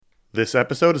This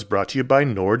episode is brought to you by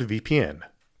NordVPN.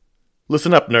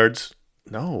 Listen up, nerds.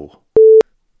 No.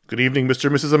 Good evening, Mr.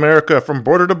 and Mrs. America, from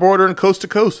border to border and coast to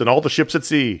coast and all the ships at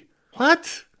sea.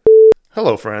 What?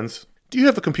 Hello, friends. Do you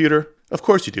have a computer? Of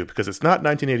course you do, because it's not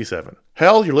 1987.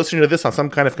 Hell, you're listening to this on some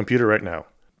kind of computer right now.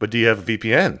 But do you have a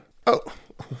VPN? Oh,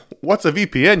 what's a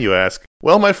VPN, you ask?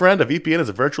 Well, my friend, a VPN is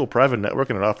a virtual private network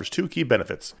and it offers two key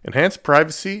benefits: enhanced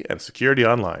privacy and security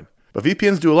online. But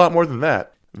VPNs do a lot more than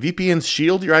that. VPNs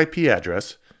shield your IP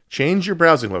address, change your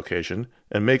browsing location,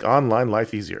 and make online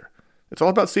life easier. It's all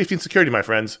about safety and security, my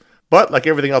friends. But like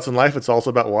everything else in life, it's also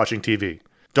about watching TV.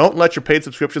 Don't let your paid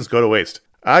subscriptions go to waste.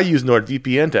 I use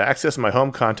NordVPN to access my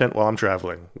home content while I'm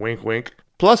traveling. Wink, wink.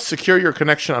 Plus, secure your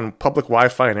connection on public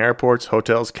Wi-Fi in airports,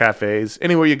 hotels, cafes,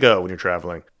 anywhere you go when you're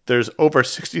traveling. There's over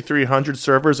 6,300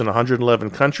 servers in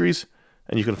 111 countries,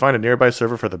 and you can find a nearby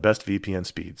server for the best VPN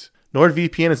speeds.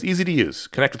 NordVPN is easy to use.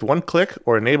 Connect with one click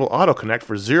or enable auto-connect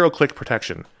for zero-click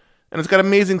protection. And it's got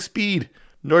amazing speed.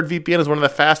 NordVPN is one of the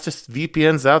fastest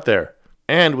VPNs out there.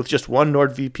 And with just one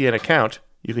NordVPN account,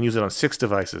 you can use it on 6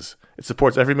 devices. It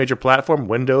supports every major platform: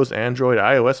 Windows, Android,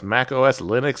 iOS, macOS,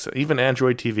 Linux, even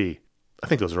Android TV. I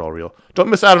think those are all real. Don't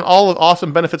miss out on all the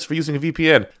awesome benefits for using a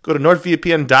VPN. Go to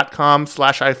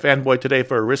nordvpn.com/ifanboy today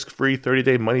for a risk-free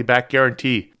 30-day money-back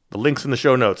guarantee. The link's in the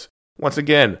show notes. Once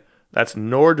again, that's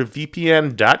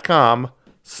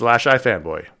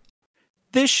nordvpn.com/ifanboy.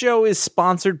 This show is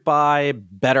sponsored by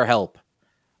BetterHelp.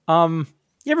 You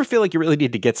ever feel like you really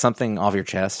need to get something off your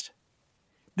chest?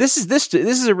 This is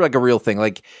like a real thing.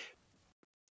 Like,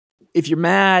 if you're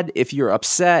mad, if you're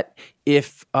upset,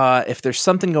 if there's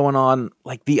something going on,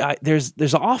 like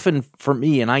there's often for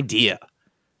me an idea.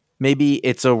 Maybe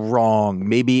it's a wrong,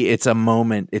 maybe it's a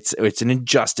moment, it's an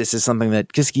injustice, is something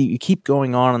that just you keep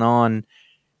going on and on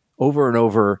over and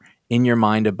over in your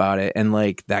mind about it, and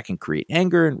like that can create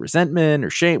anger and resentment or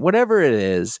shame, whatever it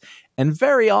is. And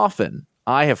very often,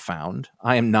 I have found,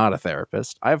 I am not a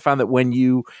therapist, I have found that when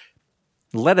you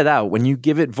let it out, when you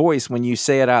give it voice, when you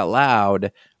say it out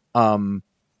loud,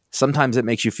 sometimes it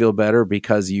makes you feel better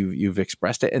because you've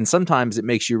expressed it, and sometimes it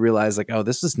makes you realize like, oh,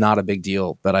 this is not a big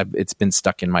deal, but it's been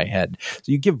stuck in my head.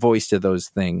 So you give voice to those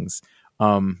things,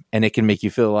 and it can make you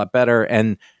feel a lot better.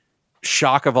 And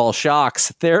shock of all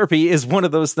shocks, therapy is one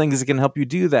of those things that can help you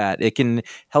do that. It can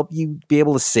help you be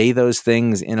able to say those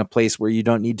things in a place where you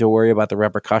don't need to worry about the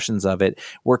repercussions of it,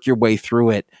 work your way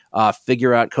through it,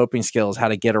 figure out coping skills, how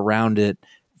to get around it,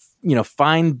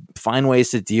 find ways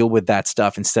to deal with that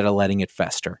stuff instead of letting it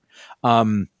fester.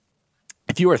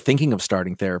 If you are thinking of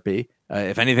starting therapy,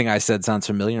 if anything I said sounds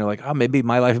familiar, you're like, oh, maybe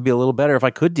my life would be a little better if I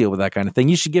could deal with that kind of thing,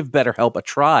 you should give BetterHelp a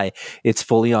try. It's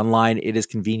fully online. It is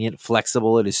convenient,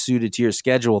 flexible. It is suited to your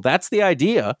schedule. That's the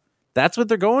idea. That's what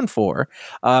they're going for.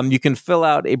 You can fill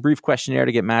out a brief questionnaire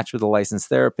to get matched with a licensed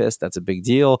therapist. That's a big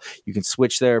deal. You can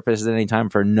switch therapists at any time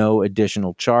for no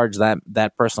additional charge.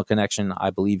 That personal connection, I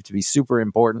believe, to be super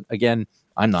important. Again,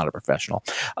 I'm not a professional.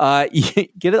 Get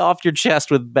it off your chest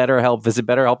with BetterHelp. Visit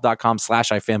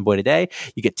BetterHelp.com/ifanboy today.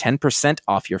 You get 10%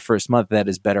 off your first month. That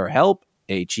is BetterHelp,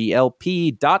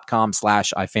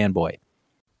 HELP.com/ifanboy.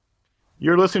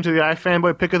 You're listening to the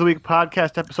iFanboy Pick of the Week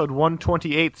podcast, episode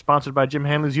 128, sponsored by Jim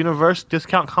Hanley's Universe,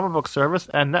 Discount Comic Book Service,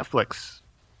 and Netflix.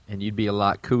 And you'd be a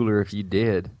lot cooler if you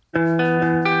did.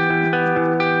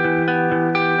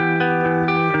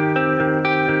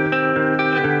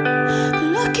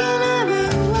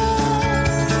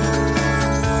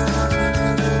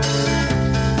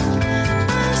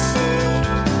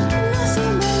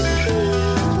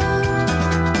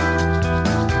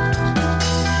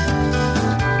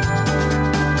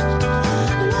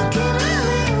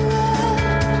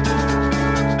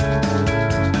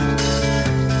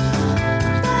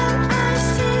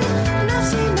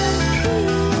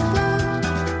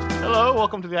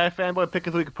 Welcome to the iFanboy Pick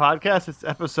of the Week podcast. It's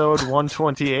episode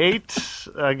 128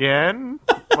 again.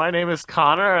 My name is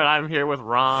Connor, and I'm here with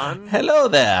Ron. Hello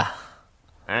there.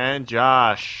 And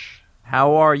Josh.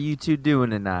 How are you two doing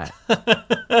tonight?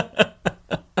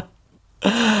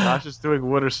 Josh is doing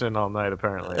Wooderson all night,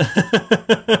 apparently.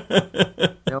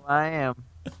 No, I am.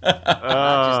 Just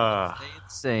stay the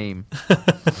same.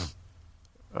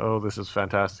 Oh, this is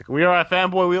fantastic. We are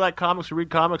iFanboy. We like comics. We read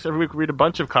comics. Every week we read a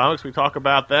bunch of comics. We talk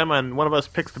about them, and one of us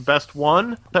picks the best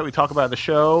one that we talk about in the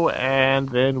show, and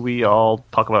then we all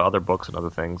talk about other books and other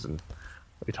things, and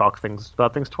we talk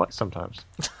about things twice sometimes.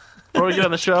 Before we get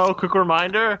on the show, quick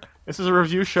reminder, this is a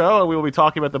review show, and we will be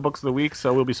talking about the books of the week,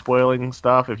 so we'll be spoiling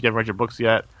stuff. If you haven't read your books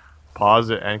yet, pause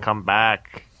it and come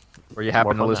back. Or you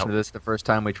happen to listen to this the first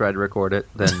time we tried to record it,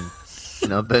 then...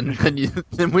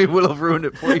 then we will have ruined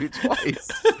it for you twice.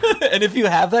 And if you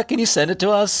have that, can you send it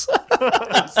to us?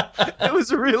 It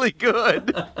was really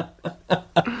good.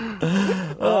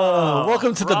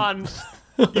 Welcome to Ron,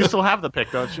 you still have the pick,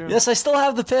 don't you? Yes, I still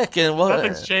have the pick, and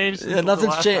Nothing's changed. Yeah,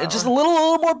 nothing's changed. Just a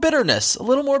little more bitterness.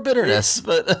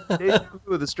 But Deja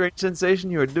vu, the strange sensation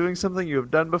you are doing something you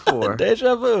have done before.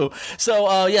 Deja vu.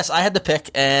 So yes, I had the pick,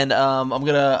 and I'm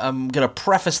gonna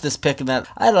preface this pick in that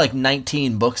I had like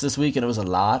 19 books this week, and it was a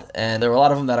lot, and there were a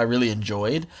lot of them that I really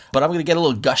enjoyed. But I'm gonna get a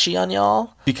little gushy on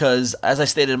y'all because, as I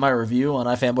stated in my review on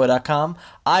ifanboy.com,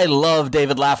 I love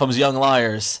David Lapham's Young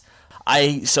Liars.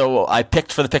 I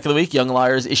picked for the pick of the week Young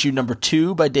Liars issue number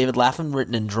 2 by David Lapham,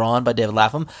 written and drawn by David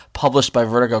Lapham, published by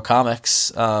Vertigo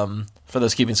Comics. For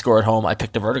those keeping score at home, I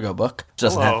picked a Vertigo book.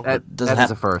 That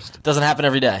is a first. Doesn't happen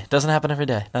every day.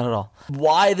 Not at all.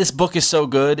 Why this book is so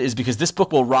good is because this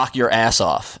book will rock your ass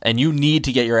off, and you need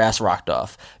to get your ass rocked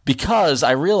off. Because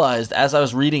I realized as I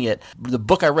was reading it, the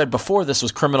book I read before this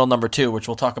was Criminal number 2, which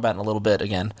we'll talk about in a little bit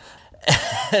again.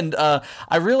 And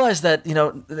I realized that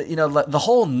the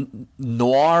whole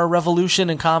noir revolution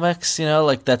in comics,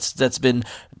 like that's been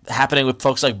happening with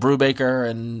folks like Brubaker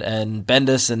and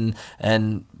Bendis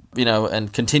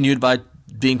and continued by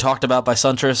being talked about by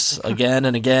Suntress again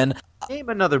and again. Name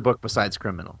another book besides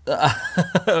Criminal.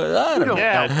 I don't know.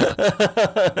 Yeah.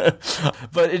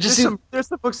 But it just seems... there's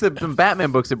some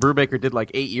Batman books that Brubaker did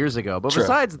like 8 years ago. But True.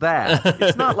 Besides that,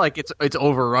 it's not like it's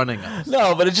overrunning us.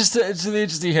 No, but it's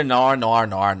just you hear noir, and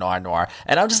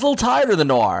I'm just a little tired of the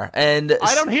noir. And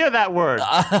I don't hear that word.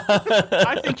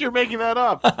 I think you're making that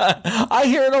up. I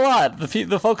hear it a lot.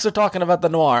 The folks are talking about the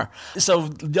noir.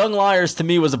 So Young Liars to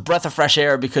me was a breath of fresh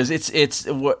air because it's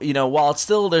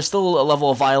while there's still a level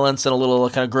of violence and a little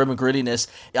kind of grim and grittiness.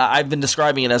 I've been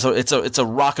describing it as it's a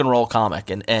rock and roll comic,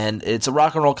 and it's a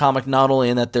rock and roll comic not only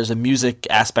in that there's a music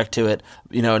aspect to it,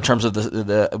 in terms of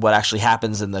the what actually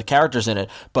happens and the characters in it,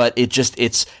 but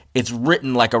it's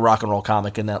written like a rock and roll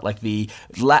comic, and that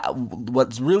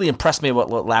what's really impressed me what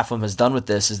Lapham has done with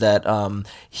this is that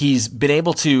he's been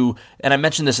able to, and I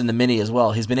mentioned this in the mini as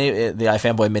well. He's been the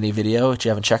iFanboy mini video, which you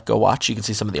haven't checked, go watch. You can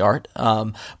see some of the art,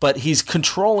 but he's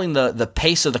controlling the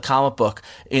pace of the comic book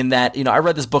in that. I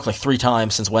read this book like 3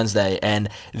 times since Wednesday, and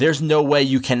there's no way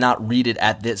you cannot read it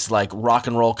at this like rock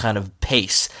and roll kind of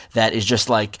pace that is just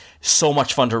like so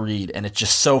much fun to read, and it's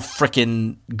just so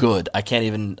freaking good. I can't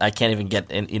even get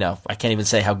in. I can't even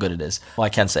say how good it is. Well, I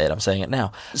can say it. I'm saying it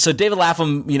now. So David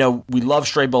Lapham, we love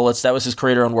Stray Bullets. That was his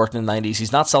creator-owned work in the 90s.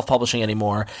 He's not self-publishing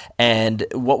anymore. And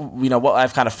what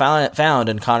I've kind of found,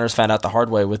 and Connor's found out the hard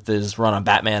way with his run on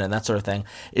Batman and that sort of thing,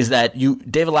 is that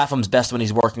David Lapham's best when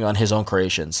he's working on his own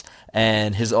creations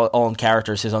and his own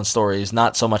characters, his own stories,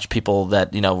 not so much people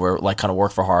that, were like kind of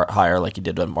work for hire like he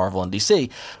did on Marvel and DC.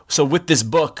 So with this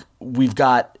book, we've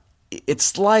got,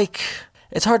 it's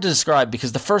hard to describe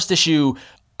because the first issue,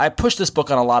 I pushed this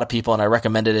book on a lot of people and I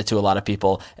recommended it to a lot of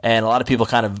people, and a lot of people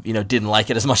kind of didn't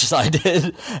like it as much as I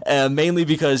did, mainly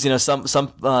because some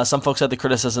folks had the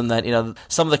criticism that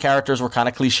some of the characters were kind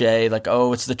of cliche, like,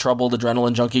 oh, it's the troubled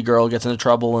adrenaline junkie girl gets into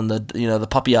trouble, and the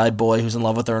puppy-eyed boy who's in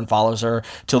love with her and follows her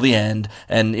till the end,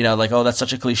 and like, oh, that's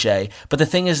such a cliche. But the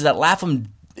thing is that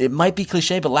Lapham, it might be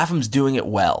cliche, but Lapham's doing it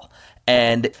well.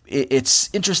 And it's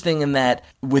interesting in that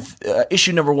with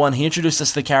issue number 1, he introduced us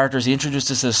to the characters, he introduced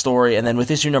us to the story, and then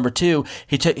with issue number 2,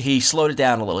 he slowed it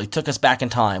down a little. He took us back in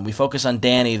time. We focus on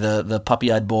Danny, the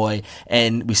puppy-eyed boy,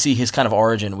 and we see his kind of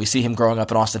origin. We see him growing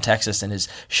up in Austin, Texas, and his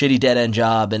shitty dead-end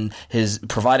job, and his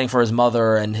providing for his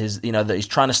mother, and his he's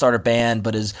trying to start a band,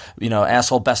 but his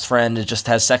asshole best friend just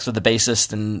has sex with the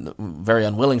bassist, and very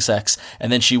unwilling sex,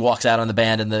 and then she walks out on the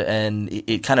band, and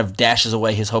it kind of dashes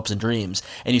away his hopes and dreams.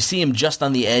 And you see him just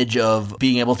on the edge of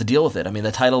being able to deal with it. I mean,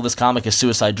 the title of this comic is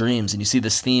Suicide Dreams, and you see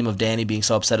this theme of Danny being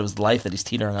so upset with his life that he's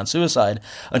teetering on suicide,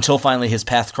 until finally his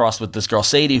path crossed with this girl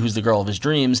Sadie, who's the girl of his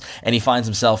dreams, and he finds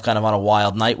himself kind of on a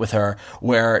wild night with her,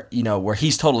 where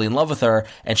he's totally in love with her,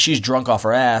 and she's drunk off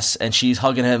her ass, and she's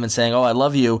hugging him and saying, oh, I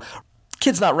love you.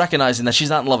 Kid's not recognizing that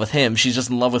she's not in love with him. She's just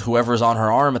in love with whoever's on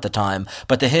her arm at the time.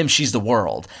 But to him, she's the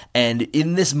world. And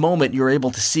in this moment, you're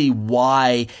able to see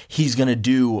why he's going to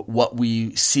do what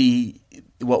we're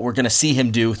going to see him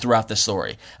do throughout the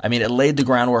story. I mean, it laid the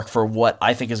groundwork for what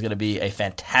I think is going to be a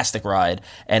fantastic ride,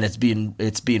 and it's being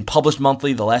published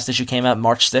monthly. The last issue came out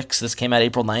March 6th. This came out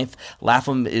April 9th.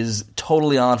 Lapham is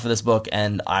totally on for this book,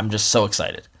 and I'm just so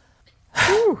excited.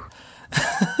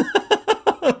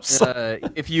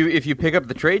 If you pick up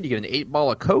the trade, you get an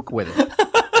 8-ball of Coke with it.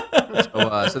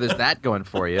 So there's that going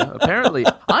for you. Apparently,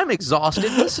 I'm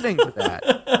exhausted listening to that.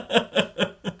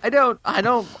 I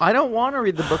don't want to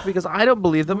read the book because I don't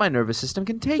believe that my nervous system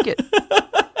can take it.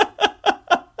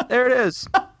 There it is.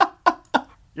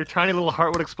 Your tiny little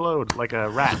heart would explode like a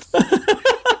rat.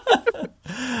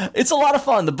 It's a lot of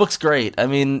fun. The book's great. I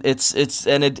mean, what's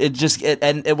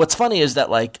funny is that,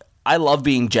 like, I love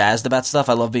being jazzed about stuff.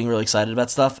 I love being really excited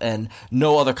about stuff, and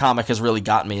no other comic has really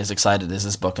got me as excited as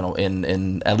this book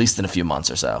in at least in a few months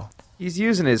or so. He's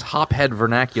using his hophead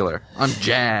vernacular. I'm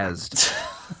jazzed.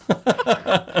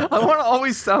 I want to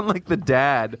always sound like the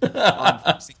dad on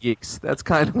Fancy Geeks. That's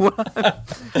kind of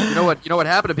what. You know what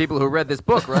happened to people who read this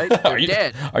book, right? They're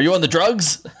dead. Are you on the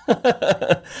drugs?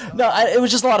 No, it was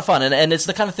just a lot of fun, and it's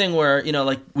the kind of thing where, you know,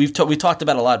 like we talked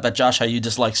about a lot about Josh, how you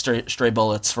dislike stray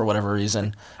bullets for whatever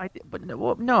reason. But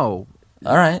no.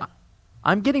 All right.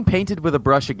 I'm getting painted with a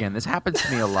brush again. This happens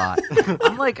to me a lot.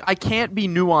 I'm like, I can't be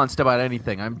nuanced about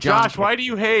anything. I'm Josh, why do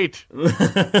you hate?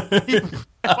 If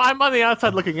I'm on the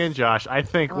outside looking in, Josh, I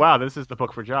think, wow, this is the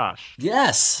book for Josh.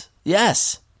 Yes.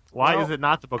 Why is it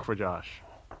not the book for Josh?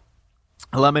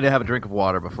 Allow me to have a drink of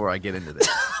water before I get into this.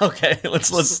 Okay, let's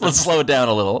slow it down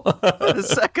a little. The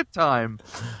second time.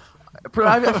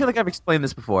 I feel like I've explained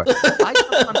this before. I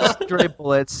don't understand Stray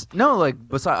Bullets. No, like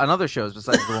on other shows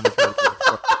besides the one we tried to do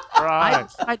before. Right.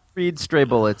 I read Stray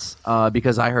Bullets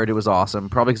because I heard it was awesome.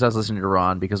 Probably because I was listening to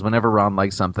Ron. Because whenever Ron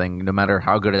likes something, no matter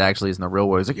how good it actually is in the real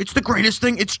world, he's like, "It's the greatest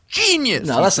thing. It's genius."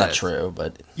 No, that's not true.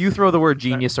 But you throw the word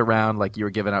genius around like you were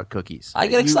giving out cookies. I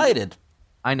get excited.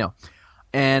 I know,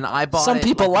 and I bought. Some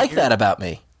people like that about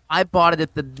me. I bought it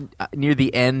at near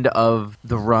the end of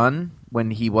the run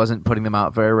when he wasn't putting them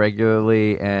out very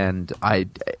regularly, and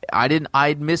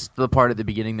I'd missed the part at the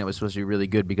beginning that was supposed to be really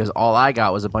good because all I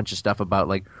got was a bunch of stuff about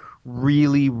like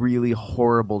really, really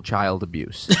horrible child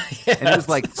abuse. Yes. And it was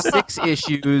like 6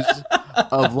 issues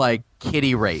of like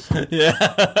kitty rape.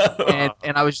 Yeah.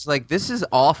 And I was just like, this is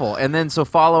awful. And then so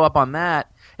follow up on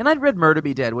that, and I'd read Murder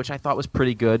Be Dead, which I thought was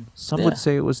pretty good. Some would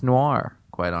say it was noir,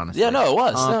 quite honestly. Yeah, no, it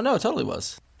was. No, it totally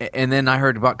was. And then I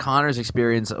heard about Connor's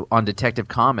experience on Detective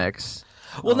Comics.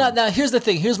 Well, now here's the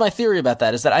thing. Here's my theory about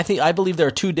that, is that I believe there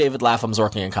are 2 David Laphams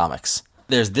working in comics.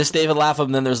 There's this David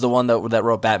Lapham, then there's the one that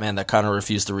wrote Batman that Connor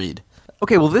refused to read.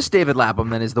 Okay, well, this David Lapham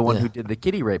then is the one who did the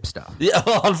kitty rape stuff. Yeah,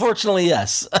 well, unfortunately,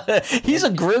 yes. He's a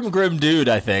grim dude,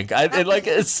 I think.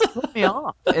 It's put me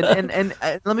off. And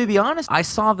let me be honest. I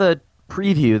saw the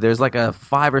preview. There's like a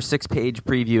 5 or 6 page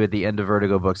preview at the end of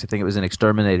Vertigo Books. I think it was in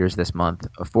Exterminators this month.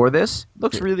 For this,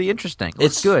 looks really interesting.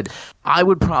 It's good. I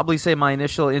would probably say my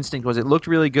initial instinct was it looked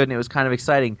really good and it was kind of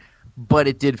exciting. But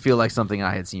it did feel like something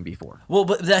I had seen before. Well,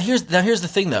 but here's the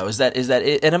thing, though, is that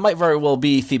it, and it might very well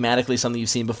be thematically something you've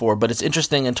seen before, but it's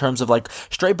interesting in terms of, like,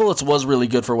 Stray Bullets was really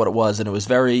good for what it was, and it was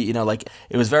very, you know, like,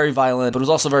 it was very violent, but it was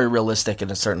also very realistic in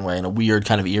a certain way, in a weird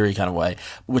kind of eerie kind of way.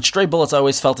 With Stray Bullets, I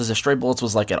always felt as if Stray Bullets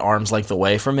was, like, at arm's length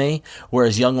away from me,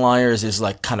 whereas Young Liars is,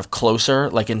 like, kind of closer,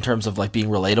 like, in terms of, like, being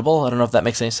relatable. I don't know if that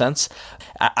makes any sense.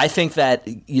 I think that,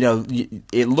 you know,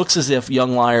 it looks as if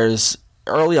Young Liars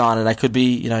early on, and I could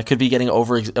be getting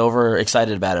over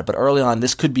excited about it, but early on,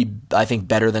 this could be, I think,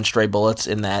 better than Stray Bullets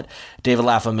in that David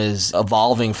Lapham is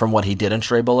evolving from what he did in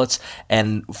Stray Bullets,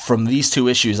 and from these 2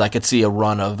 issues, I could see a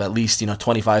run of at least,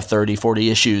 25, 30, 40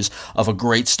 issues of a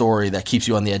great story that keeps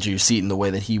you on the edge of your seat in the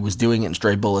way that he was doing it in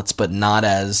Stray Bullets, but not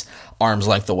as arm's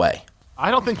length away.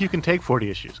 I don't think you can take 40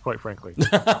 issues, quite frankly.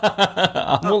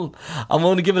 I'm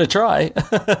willing to give it a try.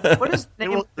 What is the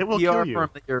name of the PR firm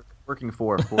that you're working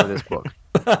for this book?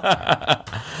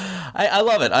 I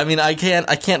love it. I mean, I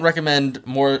can't recommend it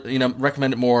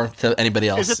more to anybody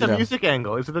else. Is it the music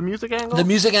angle? The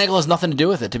music angle has nothing to do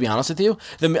with it, to be honest with you.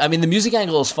 The music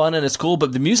angle is fun and it's cool,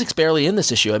 but the music's barely in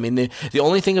this issue. I mean, the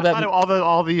only thing about all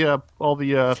the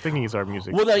thingies are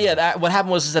music. Well, no, yeah. What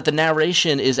happened was that the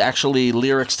narration is actually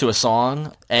lyrics to a song,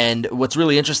 and what's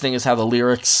really interesting is how the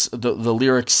lyrics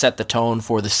set the tone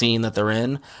for the scene that they're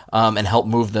in, and help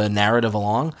move the narrative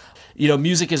along. You know,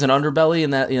 music is an underbelly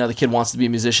in that, you know, the kid wants to be a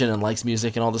musician and likes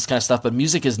music and all this kind of stuff, but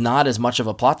music is not as much of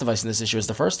a plot device in this issue as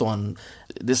the first one.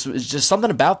 This is just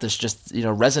something about this just, you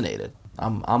know, resonated.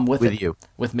 I'm with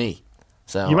me.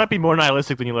 So you might be more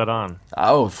nihilistic than you let on.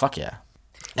 Oh, fuck yeah.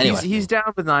 Anyway, he's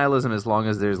down with nihilism as long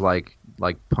as there's like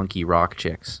punky rock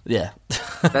chicks. Yeah.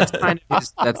 That's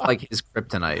like his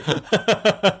kryptonite.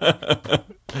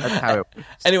 That's how it works.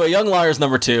 Anyway, Young Liars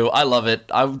number 2. I love it.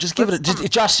 I would just give it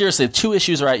Josh, seriously, 2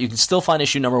 issues are out. You can still find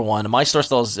issue number 1. My store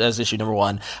still has issue number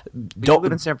 1. Don't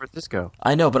live in San Francisco.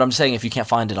 I know, but I'm saying if you can't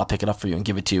find it, I'll pick it up for you and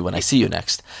give it to you when I see you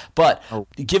next. But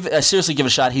seriously, give it a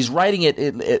shot. He's writing it.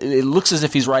 It looks as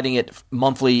if he's writing it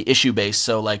monthly issue based.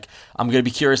 So like, I'm going to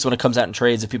be curious when it comes out in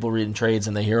trades, if people read in trades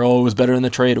and they hear, oh, it was better in the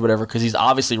trade or whatever, because he's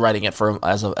obviously writing it for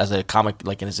as a comic,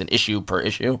 like as an issue per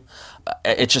issue.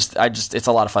 It's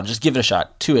a lot of fun. Just give it a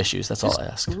shot. 2 issues. That's all I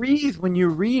ask. Breathe when you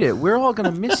read it. We're all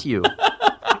going to miss you.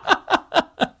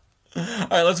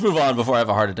 right, let's move on before I have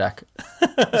a heart attack.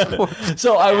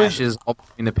 So I was Ashes all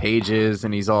between the pages,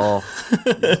 and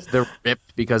they're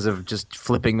ripped because of just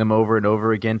flipping them over and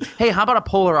over again. Hey, how about a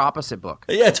polar opposite book?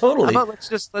 yeah, totally. How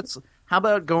about how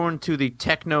about going to the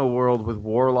techno world with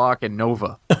Warlock and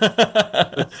Nova?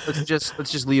 let's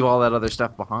just leave all that other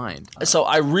stuff behind. So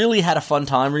I really had a fun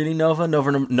time reading Nova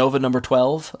number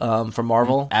 12 from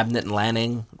Marvel. Abnett and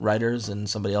Lanning writers, and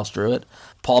somebody else drew it.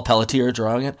 Paul Pelletier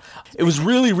drawing it. It was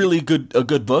really, really a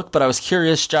good book, but I was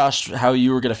curious, Josh, how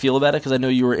you were going to feel about it, because I know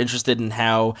you were interested in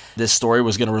how this story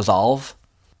was going to resolve.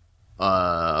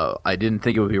 I didn't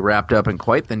think it would be wrapped up in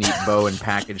quite the neat bow and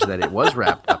package that it was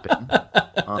wrapped up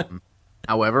in.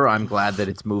 However, I'm glad that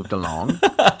it's moved along,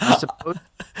 I suppose.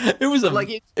 It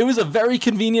was a very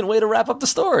convenient way to wrap up the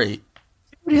story.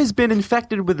 It has been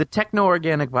infected with the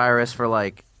techno-organic virus for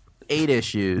like 8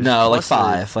 issues. No, like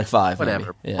plus five.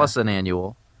 whatever. Maybe. Yeah. Plus an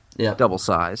annual. Yeah. Double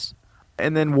size.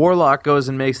 And then Warlock goes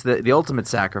and makes the ultimate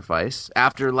sacrifice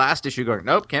after last issue going,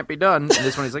 nope, can't be done. And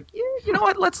this one he's like, yeah, you know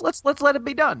what? Let's let it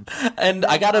be done. And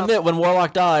I gotta admit, when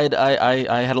Warlock died,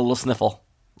 I had a little sniffle.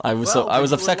 I was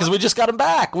upset because we just got him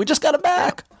back.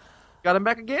 Got him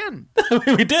back again.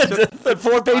 We did.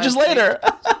 4 pages later.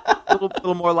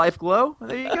 little more life glow.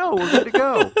 There you go. We're good to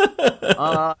go.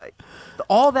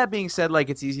 All that being said, like,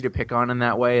 it's easy to pick on in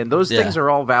that way, and those things are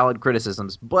all valid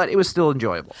criticisms, but it was still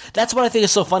enjoyable. That's what I think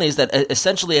is so funny, is that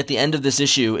essentially at the end of this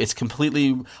issue, it's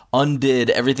completely undid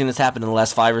everything that's happened in the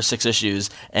last 5 or 6 issues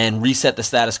and reset the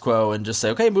status quo and just say,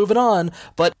 okay, moving on.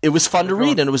 But it was fun to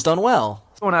read, and it was done well.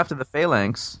 Going after the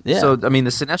Phalanx. Yeah. So I mean,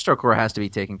 the Sinestro Corps has to be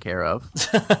taken care of.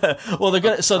 Well, they're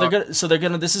gonna.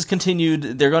 This is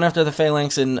continued. They're going after the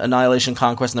Phalanx in Annihilation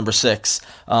Conquest number 6.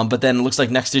 But then it looks like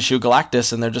next issue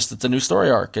Galactus, and it's a new story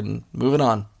arc and moving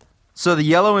on. So the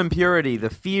Yellow Impurity,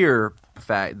 the fear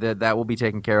fact that will be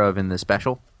taken care of in the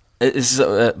special. This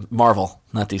is Marvel,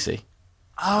 not DC.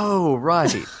 Oh,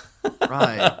 right,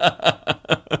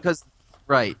 because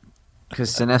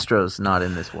Sinestro's not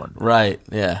in this one. Right.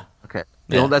 Yeah. Okay.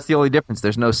 Yeah. That's the only difference.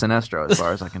 There's no Sinestro, as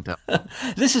far as I can tell.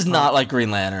 This is not like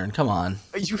Green Lantern. Come on.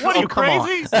 What are you, come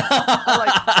crazy?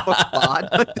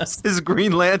 This is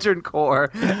Green Lantern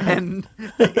Corps, and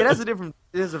it has a different.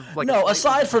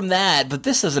 Aside from that, but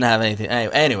this doesn't have anything.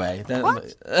 Anyway,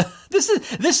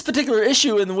 this particular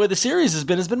issue and the way the series has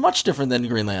been much different than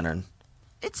Green Lantern.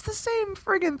 It's the same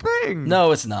friggin' thing.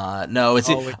 No, it's not. No,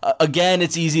 again,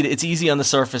 it's easy. It's easy on the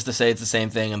surface to say it's the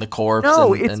same thing, and the corpse.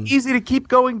 No, it's easy to keep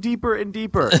going deeper and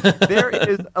deeper. There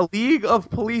is a league of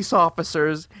police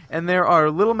officers, and there are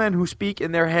little men who speak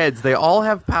in their heads. They all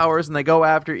have powers, and they go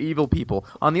after evil people.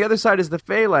 On the other side is the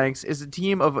Phalanx, is a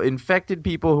team of infected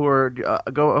people who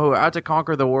are out to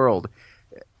conquer the world.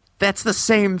 That's the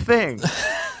same thing,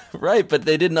 right? But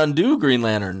they didn't undo Green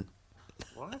Lantern.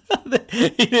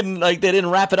 They didn't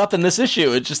wrap it up in this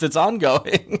issue. It's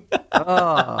ongoing.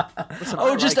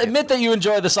 Just admit that you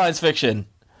enjoy the science fiction.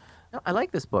 No, I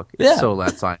like this book. It's so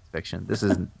that's science fiction.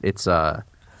 It's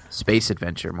space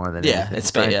adventure more than anything. It's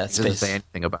space. It doesn't say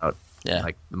anything about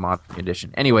like the modern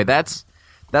condition. Anyway, that's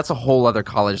a whole other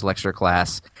college lecture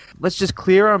class. Let's just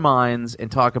clear our minds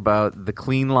and talk about the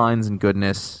clean lines and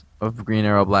goodness of Green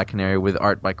Arrow, Black Canary with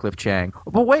art by Cliff Chiang.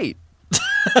 But wait.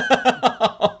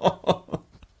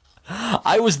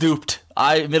 I was duped.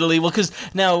 Admittedly, because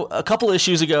now a couple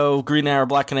issues ago, Green Arrow,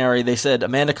 Black Canary, they said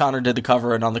Amanda Conner did the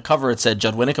cover, and on the cover it said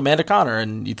Judd Winnick, Amanda Conner,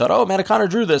 and you thought, oh, Amanda Conner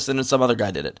drew this, and then some other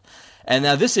guy did it. And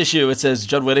now this issue, it says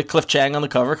Judd Winnick, Cliff Chiang on the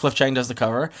cover. Cliff Chiang does the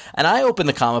cover, and I open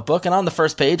the comic book, and on the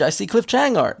first page, I see Cliff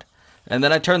Chiang art. And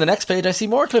then I turn the next page, I see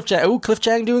more Cliff Chiang. Oh, Cliff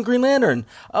Chiang doing Green Lantern.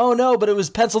 Oh no, but it was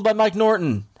penciled by Mike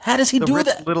Norton. How does he do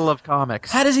that? Little of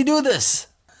comics. How does he do this?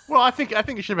 Well, I think it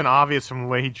should have been obvious from the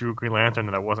way he drew Green Lantern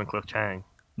that it wasn't Cliff Chiang.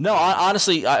 No,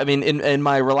 honestly, I mean, in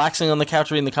my relaxing on the couch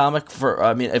reading the comic,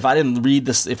 if I didn't read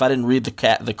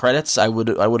the credits, I would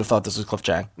have thought this was Cliff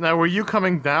Chiang. Now, were you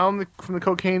coming down from the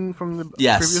cocaine from the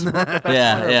yes. previous book at that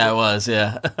yeah, point, I was,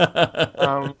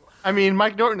 yeah. I mean,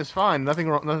 Mike Norton is fine.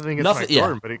 Nothing against Mike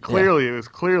Norton, but it was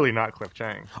clearly not Cliff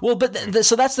Chiang. Well, but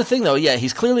so that's the thing, though. Yeah,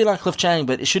 he's clearly not Cliff Chiang,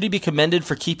 but should he be commended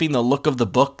for keeping the look of the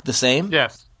book the same?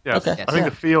 Yes. Okay. I think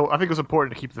the feel. I think it was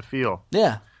important to keep the feel.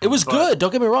 Yeah, it was good. Don't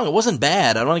get me wrong; it wasn't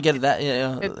bad. I don't want to get that.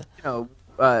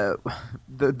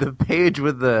 The page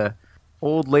with the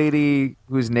old lady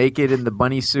who's naked in the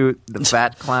bunny suit, the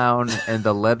fat clown, and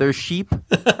the leather sheep.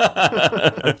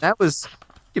 That was,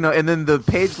 and then the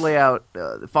page layout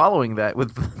following that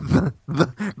with the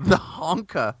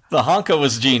honka. The honka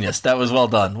was genius. That was well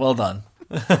done. Well done.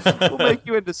 We'll make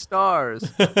you into stars,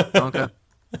 honka.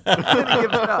 And then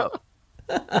give it up.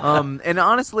 And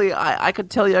honestly, I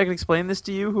could explain this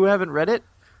to you who haven't read it.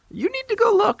 You need to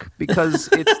go look because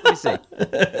it's. Let me see.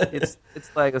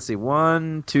 It's like, let's see,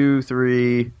 1, 2,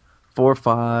 3, 4,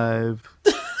 5,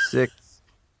 6,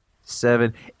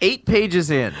 7, 8 pages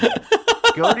in.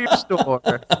 Go to your store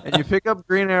and you pick up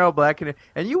Green Arrow Black and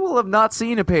you will have not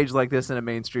seen a page like this in a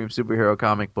mainstream superhero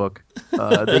comic book.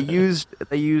 They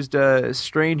used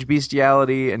strange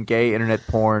bestiality and gay internet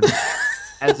porn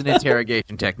as an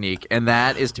interrogation technique, and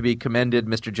that is to be commended,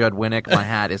 Mr. Judd Winnick. My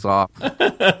hat is off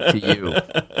to you.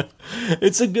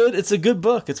 It's a good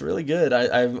book. It's really good.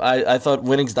 I thought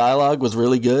Winnick's dialogue was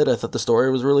really good. I thought the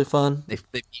story was really fun. They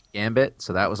beat Gambit,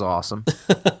 so that was awesome.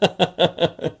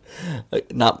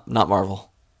 Not Marvel.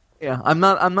 Yeah, I'm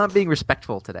not being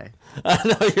respectful today. I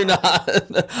know you're not.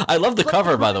 I love the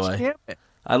cover, by the way. Gambit.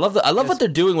 I love what they're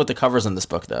doing with the covers in this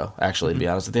book, though. Actually, to be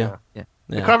honest with you. Yeah.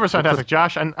 The cover's fantastic,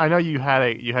 Josh. I know you had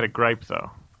a gripe though.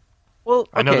 Well,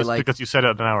 I know okay, this because you said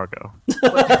it an hour ago.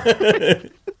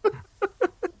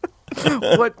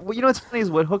 What's funny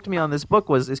is what hooked me on this book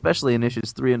was, especially in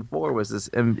issues 3 and 4, was this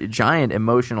giant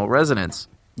emotional resonance.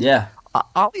 Yeah.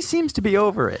 Ollie seems to be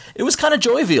over it. It was kind of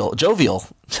jovial.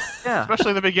 Yeah.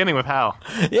 Especially the beginning with Hal.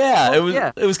 Yeah,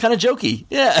 yeah. It was kind of jokey.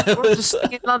 Yeah, it We're was. just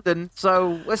sitting in London,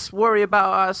 so let's stop worrying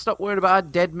about our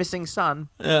dead missing son.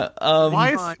 Yeah,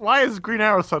 Why is Green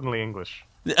Arrow suddenly English?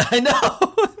 I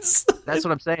know. That's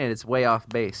what I'm saying. It's way off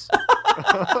base.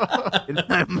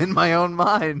 in my own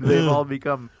mind, they've all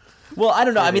become. Well, I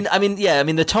don't know. I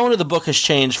mean, the tone of the book has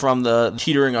changed from the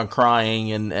teetering on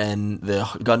crying and the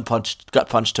gut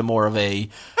punch to more of a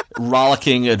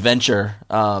rollicking adventure.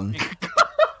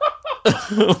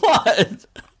 What?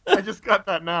 I just got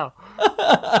that now.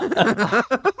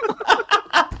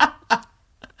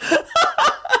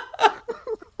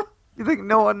 You think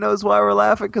no one knows why we're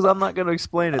laughing? Because I'm not going to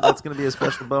explain it. That's going to be a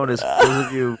special bonus for those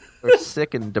of you who are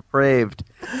sick and depraved.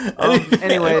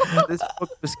 Anyway, this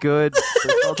book was good.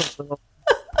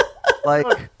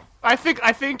 I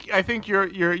think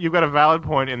you've got a valid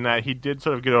point in that he did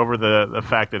sort of get over the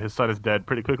fact that his son is dead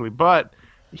pretty quickly, but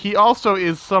he also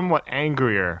is somewhat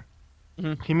angrier.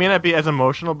 Mm-hmm. He may not be as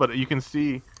emotional, but you can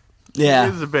see he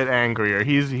is a bit angrier.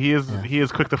 He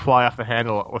is quick to fly off the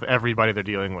handle with everybody they're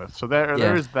dealing with. So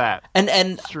there is that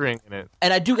and string in it.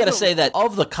 And I do got to say that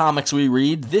of the comics we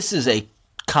read, this is a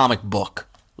comic book.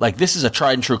 Like, this is a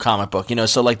tried and true comic book,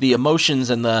 so like the emotions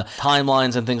and the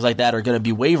timelines and things like that are going to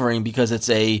be wavering because it's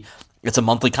a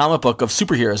monthly comic book of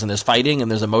superheroes, and there's fighting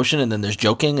and there's emotion and then there's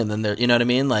joking and then there, you know what I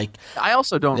mean? Like, I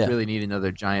also don't really need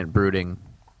another giant brooding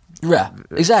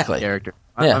exactly character.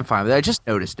 I'm fine with it. I just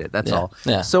noticed it. That's all.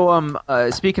 Yeah. So,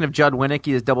 speaking of Judd Winnick,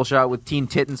 he is double shot with Teen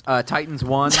Titans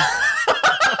One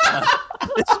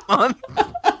this month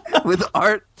with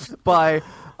art by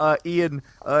Ian,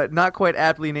 not quite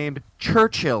aptly named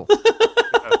Churchill.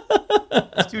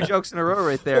 It's 2 jokes in a row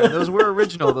right there. And those were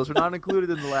original. Those were not included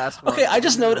in the last one. Okay, I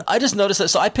just noticed that.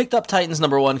 So I picked up Titans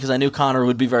 #1 because I knew Connor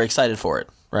would be very excited for it,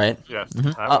 right? Yes,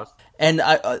 I was. And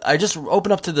I just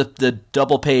opened up to the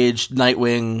double page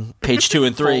Nightwing, page 2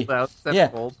 and 3.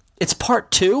 Fold. It's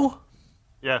part 2?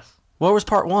 Yes. What was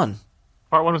part 1?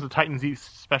 Part 1 was the Titans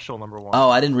East special #1. Oh,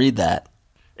 I didn't read that.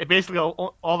 It basically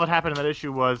all that happened in that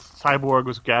issue was Cyborg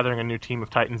was gathering a new team of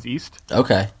Titans East.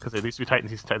 Okay. Because there used to be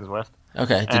Titans East, Titans West.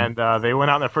 Okay. And they went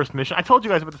out on their first mission. I told you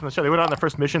guys about this in the show. They went out on their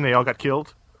first mission. They all got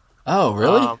killed. Oh,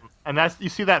 really? And you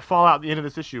see that fallout at the end of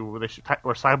this issue where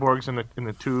Cyborg's in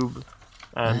the tube,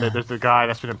 and there's the guy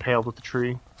that's been impaled with the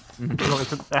tree.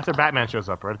 After Batman shows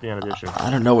up, right at the end of the issue. I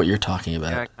don't know what you're talking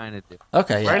about. Yeah, I kind of do.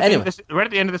 Okay, yeah. Right Anyway. Right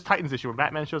at the end of this Titans issue, when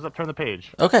Batman shows up, turn the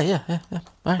page. Okay, yeah. All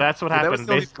right. That's what That happened. was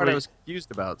the only part basically. I was confused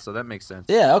about, so that makes sense.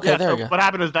 Yeah, okay, there so we go. What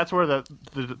happened is that's where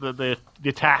the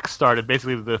attack started.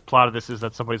 Basically, the plot of this is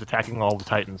that somebody's attacking all the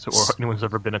Titans, or anyone's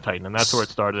ever been a Titan, and that's where it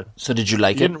started. So did you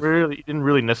like You it? didn't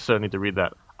really necessarily need to read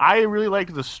that. I really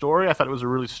liked the story. I thought it was a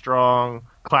really strong,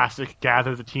 classic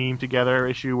gather the team together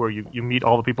issue where you meet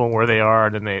all the people and where they are,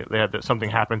 and then they have something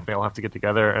happens, they all have to get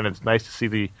together, and it's nice to see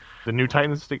the new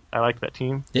Titans. I like that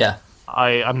team. Yeah.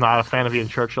 I'm not a fan of Ian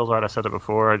Churchill's art. I said it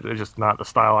before. It's just not the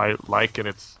style I like, and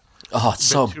it's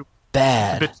so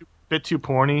bad. a bit too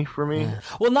porny for me. Yeah.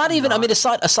 Well, not even. I mean,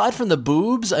 aside from the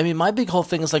boobs, I mean, my big whole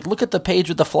thing is like, look at the page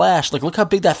with the Flash. Like, look how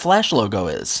big that Flash logo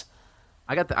is.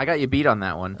 I got you beat on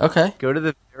that one. Okay. Go to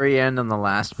the very end on the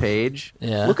last page.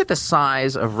 Yeah. Look at the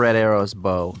size of Red Arrow's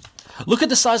bow. Look at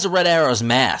the size of Red Arrow's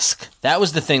mask. That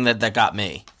was the thing that got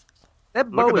me. That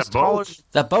bow is taller.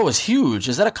 That bow is huge.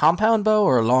 Is that a compound bow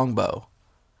or a long bow?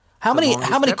 How many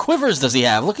quivers does he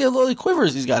have? Look at all the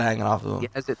quivers he's got hanging off of him. He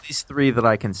has at least 3 that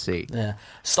I can see. Yeah.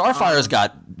 Starfire's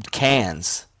got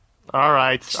cans. All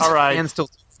right. And still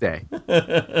Day.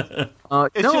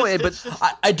 It's just-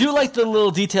 I do like the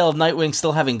little detail of Nightwing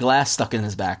still having glass stuck in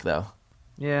his back, though.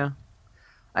 Yeah.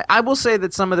 I will say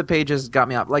that some of the pages got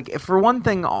me up. Like, for one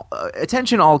thing,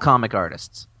 attention all comic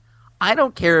artists. I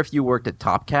don't care if you worked at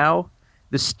Top Cow.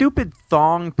 The stupid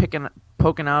thong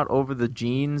poking out over the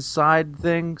jeans side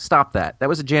thing, stop that. That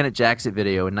was a Janet Jackson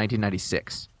video in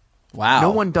 1996. Wow.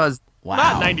 No one does. Wow.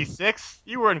 Not 96.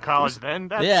 You were in college then.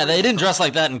 Yeah, they didn't dress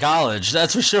like that in college.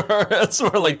 That's for sure. That's more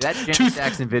like That Janet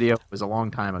Jackson video was a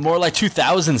long time ago. more like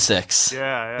 2006.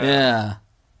 Yeah. Yeah.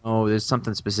 Oh, there's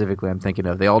something specifically I'm thinking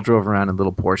of. They all drove around in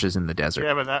little Porsches in the desert.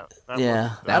 Yeah, but that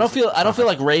Yeah. was- I don't feel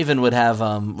like Raven would have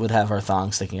her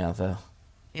thong sticking out though.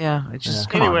 Yeah, it's just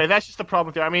come Anyway, on. that's just the problem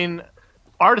with it. I mean,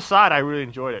 art aside, I really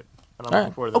enjoyed it. And I'm All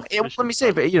looking forward to Okay, well, let me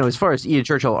say, but as far as Ian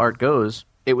Churchill art goes,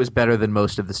 it was better than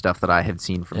most of the stuff that I had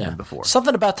seen from him before.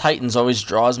 Something about Titans always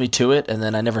draws me to it, and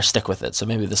then I never stick with it. So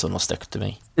maybe this one will stick to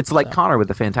me. It's like Connor with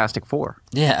the Fantastic Four.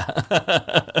 Yeah.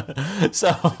 So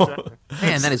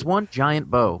Man, that is one giant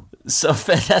bow. So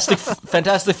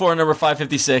Fantastic Four number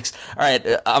 556. All right,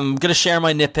 I'm gonna share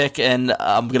my nitpick, and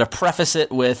I'm gonna preface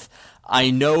it with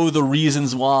I know the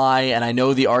reasons why, and I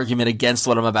know the argument against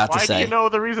what I'm about Why to do say you know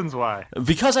the reasons why?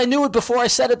 because I knew it before I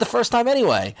said it the first time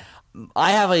anyway.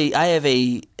 I have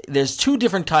a there's two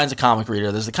different kinds of comic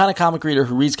reader. There's the kind of comic reader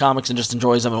who reads comics and just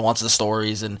enjoys them and wants the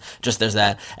stories and just there's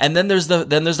that. And then there's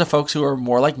the folks who are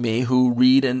more like me who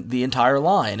read the entire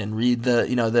line and read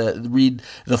read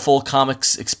the full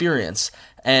comics experience.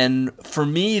 And for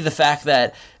me, the fact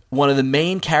that one of the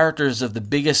main characters of the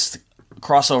biggest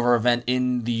crossover event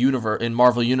in the universe, in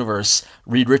Marvel Universe,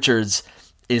 Reed Richards,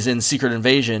 is in Secret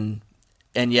Invasion,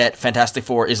 and yet Fantastic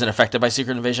Four isn't affected by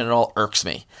Secret Invasion at all, irks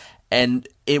me. And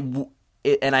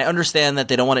and I understand that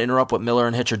they don't want to interrupt what Miller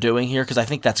and Hitch are doing here because I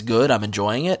think that's good. I'm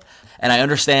enjoying it, and I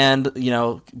understand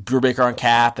Brubaker on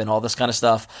Cap and all this kind of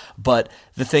stuff. But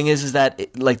the thing is that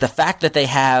the fact that they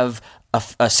have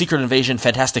a Secret Invasion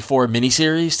Fantastic Four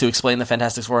miniseries to explain the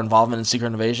Fantastic Four involvement in Secret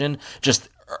Invasion just,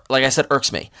 like I said,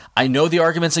 irks me. I know the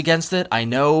arguments against it. I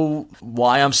know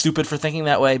why I'm stupid for thinking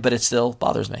that way, but it still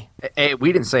bothers me. Hey,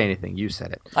 we didn't say anything. You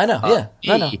said it. I know,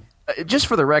 yeah. I know. Just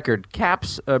for the record,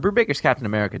 Brubaker's Captain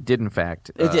America did, in fact...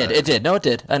 It did. No, it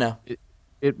did. I know.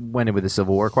 It went in with the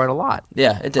Civil War quite a lot.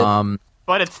 Yeah, it did.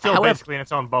 But it's still However- basically in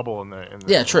its own bubble in the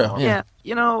Yeah, true. Yeah,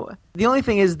 the only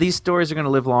thing is these stories are going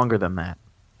to live longer than that.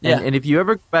 And, Yeah. and if you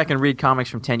ever go back and read comics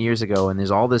from 10 years ago and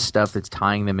there's all this stuff that's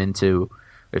tying them into...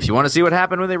 If you want to see what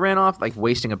happened when they ran off, like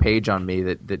wasting a page on me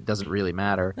that doesn't really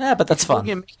matter. Yeah, but that's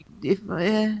fun.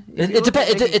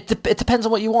 It depends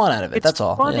on what you want out of it. It's That's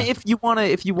all. fun Yeah. if you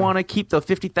want to keep the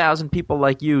 50,000 people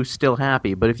like you still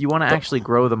happy. But if you want to actually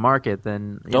grow the market,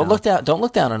 then Don't look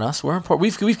down on us. We're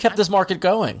important. We've kept this market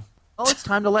going. Oh, it's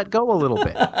time to let go a little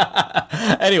bit.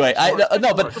 Anyway,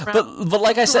 but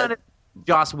like I said,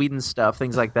 Joss Whedon stuff,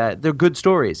 things like that. They're good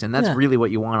stories, and that's Yeah. really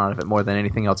what you want out of it more than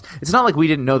anything else. It's not like we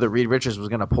didn't know that Reed Richards was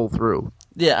going to pull through.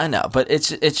 yeah, I know, but it's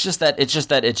just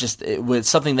with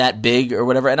something that big or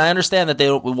whatever. And I understand that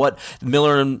what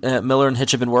Miller and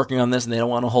Hitch have been working on this, and they don't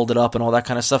want to hold it up and all that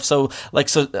kind of stuff. So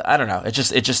I don't know.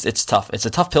 It's tough. It's a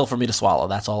tough pill for me to swallow.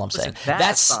 That's all I'm saying.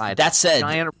 That said,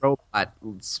 giant robot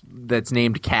that's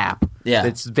named Cap. Yeah.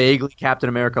 That's vaguely Captain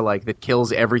America-like, that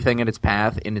kills everything in its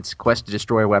path in its quest to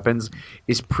destroy weapons,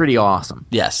 is pretty awesome.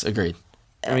 yes, agreed.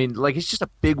 I mean, it's just a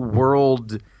big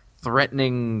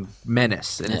world-threatening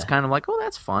menace, and it's kind of like, oh,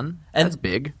 that's fun. That's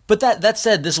big. But that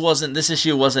said, this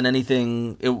issue wasn't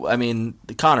anything.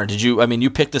 Connor, you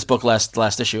picked this book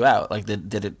last issue out? Like,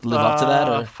 did it live up to that?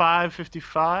 Or?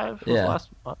 555. Yeah.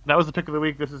 That was the pick of the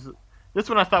week. This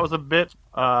one I thought was a bit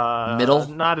middle,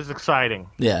 not as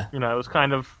exciting. Yeah. It was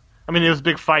kind of. I mean, it was a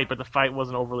big fight, but the fight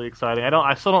wasn't overly exciting.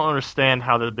 I still don't understand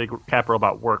how the big Cap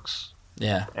robot works.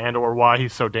 Yeah. And or why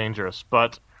he's so dangerous.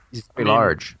 But He's very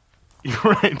large. You're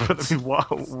right, but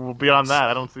well, beyond that,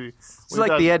 I don't see. It's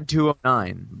like the Ed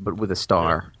 209, but with a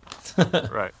star.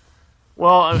 Right.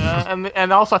 Well,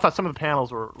 and also I thought some of the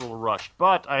panels were a little rushed,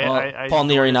 but I Paul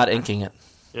Neary not inking it.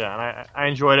 Yeah, and I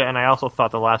enjoyed it, and I also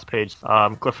thought the last page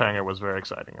cliffhanger was very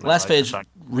exciting. And Last page,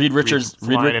 Reed Richards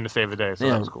flying in to save the day, so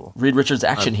that was cool. Reed Richards,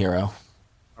 action hero.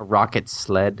 A rocket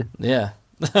sled. Yeah.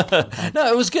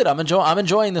 No, it was good. I'm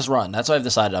enjoying this run. That's what I've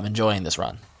decided. I'm enjoying this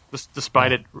run.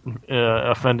 Despite it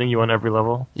offending you on every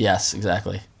level. Yes,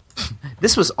 exactly.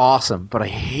 This was awesome, but I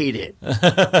hate it.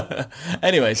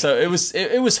 Anyway, so it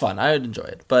was fun. I would enjoy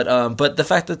it, but the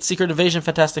fact that Secret Invasion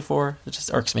Fantastic Four, it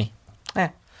just irks me.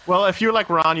 Well, if you're like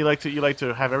Ron, you like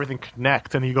to have everything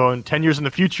connect, and you go in 10 years in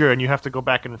the future, and you have to go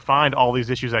back and find all these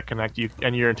issues that connect you.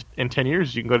 And you're in 10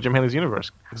 years, you can go to Jim Haley's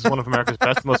Universe. This is one of America's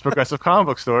best, most progressive comic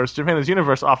book stores. Jim Haley's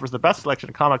Universe offers the best selection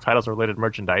of comic titles and related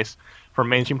merchandise, from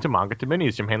mainstream to manga to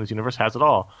minis. Jim Haley's Universe has it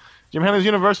all. Jim Haley's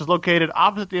Universe is located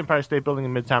opposite the Empire State Building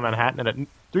in Midtown Manhattan and at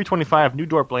 325 New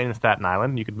Dorp Lane in Staten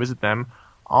Island. You can visit them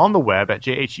on the web at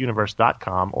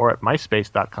jhuniverse.com or at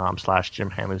myspace.com/Jim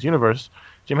Haley's Universe.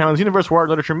 Jim Haley's Universe, where art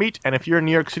and literature meet. And if you're in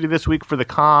New York City this week for the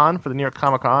New York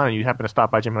Comic Con, and you happen to stop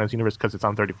by Jim Haley's Universe because it's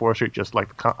on 34th Street, just like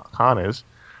the con is,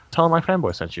 tell them my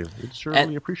fanboy sent you. We'd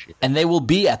really appreciate it. And they will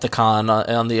be at the con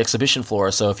on the exhibition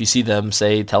floor, so if you see them,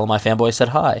 tell them my fanboy said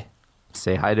hi.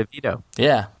 Say hi to Vito.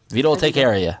 Yeah, Vito will take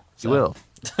care of you. He will.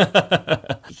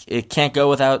 It can't go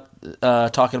without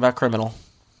talking about Criminal.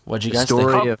 What'd you guys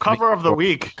think? Cover of the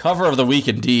week. Cover of the week,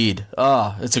 indeed.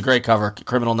 Oh, it's a great cover.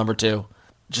 Criminal #2.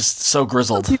 Just so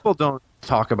grizzled. Some people don't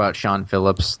talk about Sean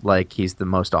Phillips like he's the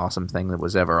most awesome thing that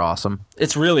was ever awesome.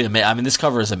 It's really amazing. I mean, this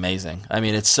cover is amazing. I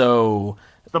mean, it's so...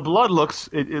 The blood looks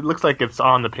like it's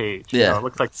on the page. Yeah. You know, it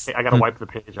looks like I got to wipe the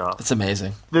page off. It's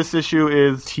amazing. This issue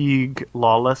is Teague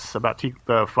Lawless, about Teague,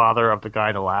 the father of the guy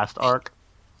in the last arc.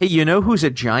 Hey, you know who's a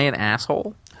giant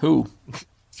asshole? Who?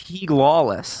 Teague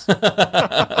Lawless.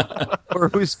 Or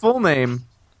whose full name,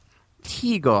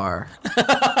 Teagar.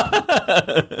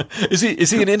 Is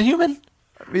he an Inhuman?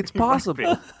 It's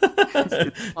possible.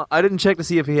 I didn't check to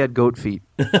see if he had goat feet.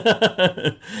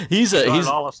 He's a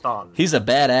Lawless.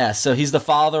 badass. So he's the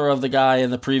father of the guy in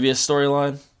the previous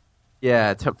storyline?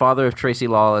 Yeah, father of Tracy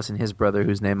Lawless and his brother,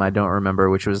 whose name I don't remember,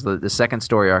 which was the second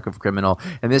story arc of Criminal.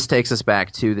 And this takes us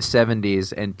back to the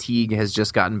 70s, and Teague has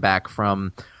just gotten back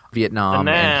from Vietnam,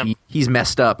 and he's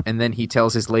messed up, and then he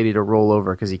tells his lady to roll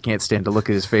over because he can't stand to look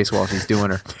at his face while he's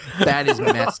doing her. That is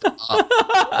messed up.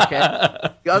 Okay.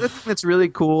 The other thing that's really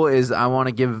cool is I want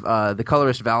to give the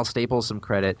colorist Val Staples some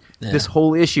credit. Yeah. This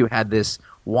whole issue had this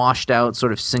washed out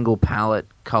sort of single palette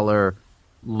color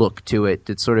look to it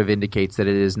that sort of indicates that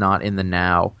it is not in the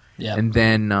now. Yep. And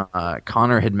then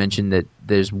Connor had mentioned that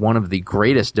there's one of the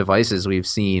greatest devices we've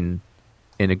seen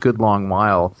in a good long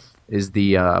while is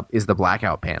the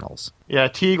blackout panels. Yeah,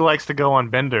 Teague likes to go on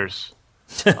benders,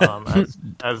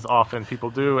 as often people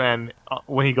do, and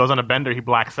when he goes on a bender, he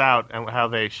blacks out. And how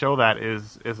they show that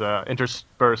is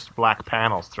interspersed black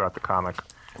panels throughout the comic,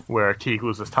 where Teague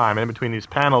loses time. And in between these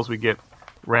panels, we get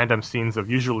random scenes of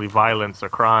usually violence or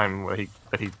crime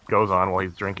that he goes on while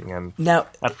he's drinking. And now,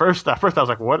 at first I was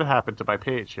like, what happened to my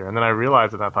page here? And then I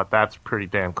realized it, and I thought that's pretty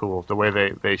damn cool, the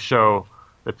way they show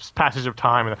the passage of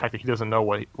time and the fact that he doesn't know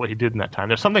what he did in that time.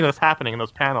 There's something that's happening in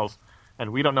those panels,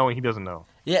 and we don't know, and he doesn't know.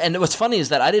 Yeah, and what's funny is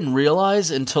that I didn't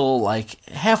realize until like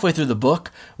halfway through the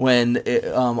book when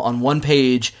on one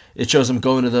page it shows him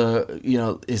going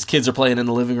to his kids are playing in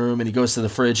the living room, and he goes to the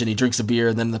fridge and he drinks a beer,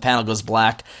 and then the panel goes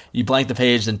black. You blank the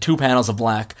page, then 2 panels of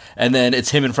black, and then it's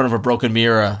him in front of a broken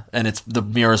mirror, and the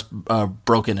mirror's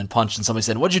broken and punched, and somebody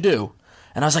said, "What'd you do?"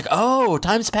 And I was like, "Oh,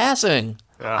 time's passing."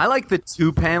 Yeah. I like the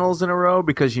 2 panels in a row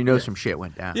because some shit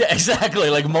went down. Yeah,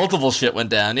 exactly. Like multiple shit went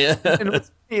down. Yeah. And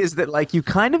what's funny is that like you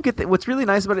kind of get what's really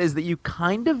nice about it is that you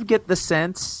kind of get the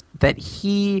sense that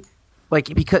he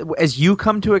because as you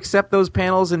come to accept those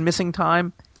panels in missing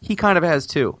time, he kind of has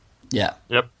too. Yeah.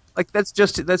 Yep. Like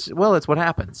it's what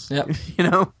happens. Yep. You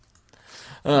know.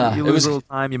 You lose was a little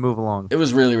time, you move along. It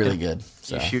was really, really good.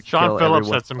 So. Sean Phillips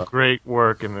had some great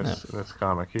work in this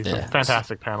comic. He's some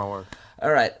fantastic panel work. All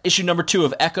right, issue #2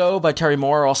 of Echo by Terry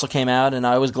Moore also came out, and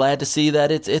I was glad to see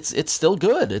that it's still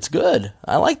good. It's good.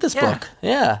 I like this book.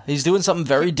 Yeah, he's doing something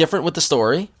very different with the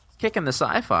story. Kicking the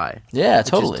sci-fi. Yeah,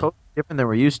 totally. Which is totally different than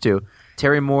we're used to.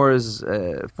 Terry Moore is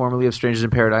formerly of Strangers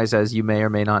in Paradise, as you may or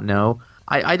may not know.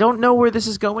 I don't know where this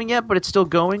is going yet, but it's still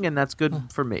going, and that's good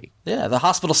for me. Yeah, the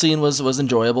hospital scene was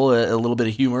enjoyable. A little bit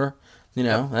of humor,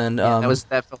 and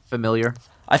that felt familiar.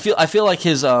 I feel like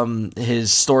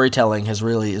his storytelling is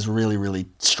really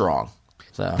strong.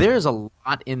 So there's a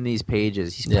lot in these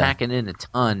pages. He's packing in a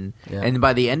ton, and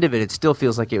by the end of it, it still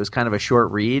feels like it was kind of a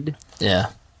short read.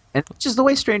 Yeah, and just the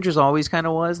way Strangers always kind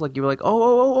of was. Like you were like,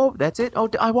 oh, that's it. Oh,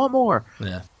 I want more.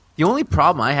 Yeah. The only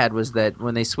problem I had was that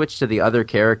when they switched to the other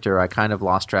character, I kind of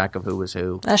lost track of who was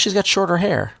who. She's got shorter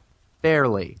hair.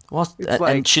 Barely. Well,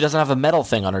 and she doesn't have a metal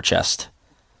thing on her chest.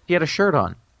 She had a shirt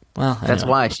on. Well, that's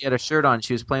why she had a shirt on.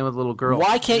 She was playing with a little girl.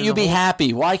 Why can't you be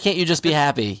happy? Why can't you just be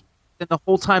happy? And the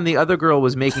whole time the other girl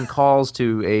was making calls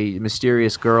to a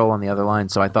mysterious girl on the other line,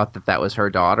 so I thought that was her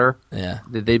daughter. Yeah,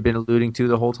 that they'd been alluding to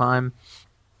the whole time.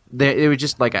 It was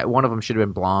just like one of them should have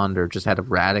been blonde or just had a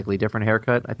radically different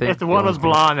haircut. I think if the one was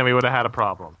blonde, then we would have had a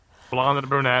problem. Blonde and a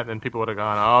brunette, then people would have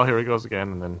gone, "Oh, here he goes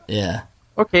again," and then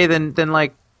Okay, then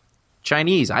like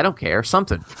Chinese. I don't care.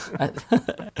 Something. I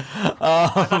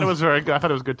thought it was very good. I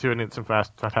thought it was good too, and it's some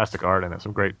fantastic art in it.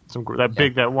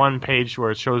 That one page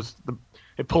where it shows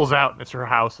it pulls out and it's her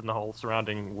house and the whole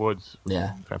surrounding woods.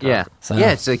 Yeah. Fantastic. Yeah, So-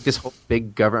 yeah. It's like this whole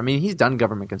big government. I mean, he's done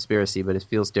Government Conspiracy, but it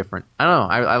feels different. I don't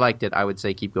know. I liked it. I would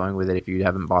say keep going with it. If you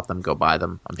haven't bought them, go buy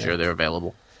them. I'm sure they're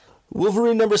available.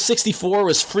 Wolverine number 64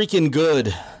 was freaking good.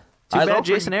 Too bad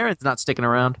Jason Aaron's not sticking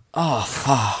around.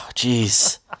 Oh,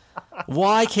 jeez.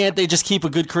 Why can't they just keep a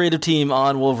good creative team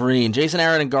on Wolverine? Jason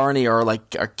Aaron and Garney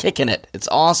are kicking it. It's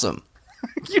awesome.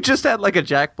 You just had like a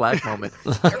Jack Black moment.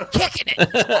 You're kicking it.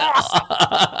 It's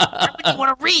awesome. You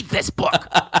want to read this book?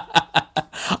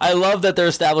 I love that they're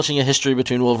establishing a history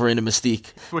between Wolverine and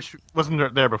Mystique. Which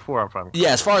wasn't there before. I'm fine. Yeah,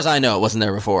 as far as I know, it wasn't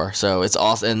there before. So it's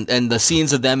awesome, and the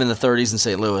scenes of them in the 30s in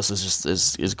St. Louis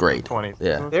is great. 20s.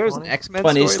 Yeah, There's an X-Men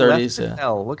 20s, story 30s, left in yeah.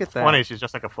 hell. Look at that. 20s. She's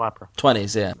just like a flapper.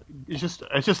 20s. Yeah, It's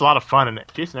just a lot of fun, and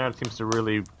Jason Aaron seems to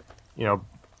really,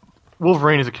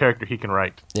 Wolverine is a character he can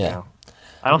write. Yeah.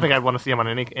 I don't think I'd want to see him on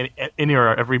any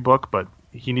or every book, but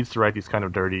he needs to write these kind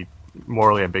of dirty,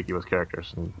 morally ambiguous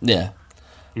characters, and yeah.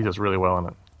 he does really well in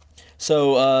it.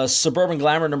 So, Suburban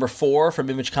Glamour number 4 from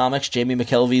Image Comics, Jamie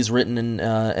McKelvey's written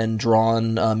and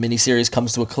drawn miniseries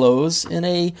comes to a close in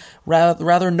a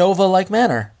rather Nova-like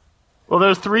manner. Well,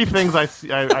 there's 3 things I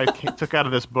took out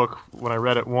of this book when I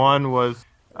read it. One was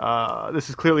this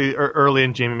is clearly early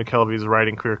in Jamie McKelvey's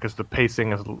writing career because the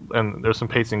pacing and there's some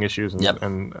pacing issues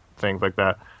and things like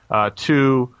that.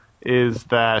 2 is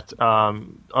that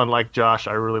unlike Josh,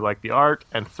 I really like the art,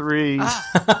 and 3.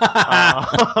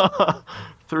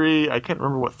 3, I can't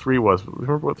remember what 3 was.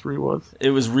 Remember what 3 was? It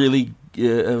was really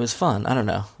it was fun. I don't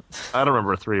know. I don't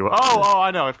remember what 3 was. Oh,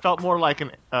 I know. It felt more like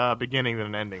an beginning than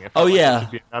an ending. It felt Oh, like yeah. It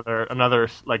should be another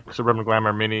like Suburban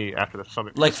Glamour mini after this.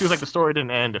 Something. Like It feels like the story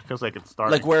didn't end. It feels like it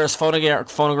started. Like whereas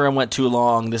Phonogram went too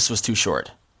long, this was too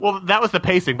short. Well, that was the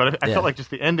pacing, but I Yeah. felt like just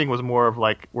the ending was more of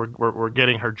like we're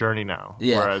getting her journey now.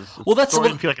 Yeah. Whereas Well, that's the story what-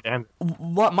 didn't feel like it ended.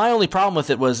 What my only problem with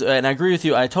it was, and I agree with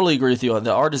you, I totally agree with you.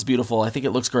 The art is beautiful. I think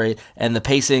it looks great, and the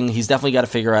pacing. He's definitely got to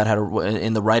figure out how to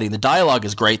in the writing. The dialogue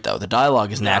is great though. The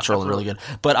dialogue is natural and really good.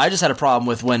 But I just had a problem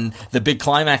with when the big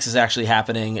climax is actually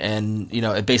happening, and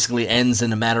it basically ends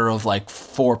in a matter of like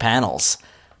 4 panels.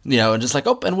 And just like,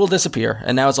 and we'll disappear,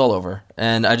 and now it's all over.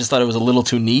 And I just thought it was a little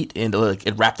too neat, and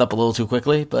it wrapped up a little too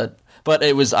quickly. But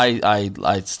it was, I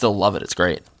still love it. It's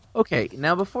great. Okay,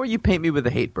 now before you paint me with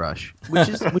a hate brush, which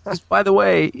is by the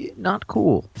way not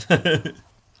cool.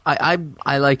 I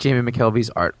like Jamie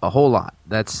McKelvey's art a whole lot.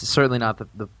 That's certainly not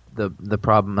the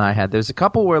problem I had. There's a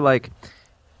couple where like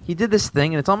he did this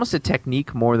thing, and it's almost a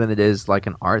technique more than it is like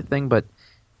an art thing. But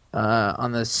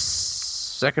on the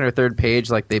second or third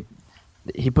page, like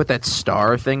he put that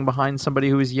star thing behind somebody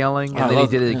who was yelling, and then he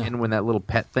did it again when that little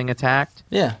pet thing attacked.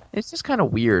 Yeah. It's just kind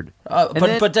of weird.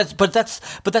 But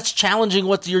that's challenging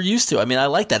what you're used to. I mean, I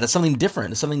like that. That's something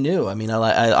different. It's something new. I mean,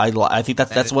 I think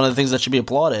that's one of the things that should be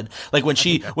applauded. Like when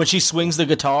she swings the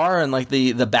guitar and like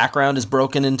the background is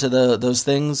broken into those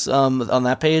things on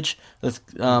that page. I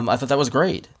thought that was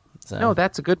great. So. No,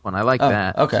 that's a good one. I like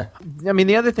that. Okay. I mean,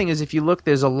 the other thing is if you look,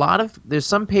 there's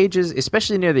some pages,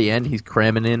 especially near the end, he's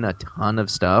cramming in a ton of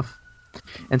stuff.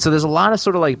 And so there's a lot of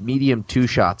sort of like medium 2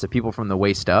 shots of people from the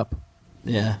waist up.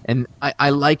 Yeah. And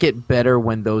I like it better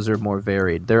when those are more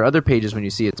varied. There are other pages when you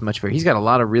see it's much varied. He's got a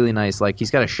lot of really nice, like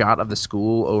he's got a shot of the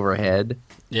school overhead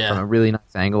from a really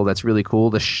nice angle. That's really cool.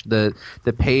 The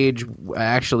page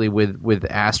actually with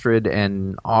Astrid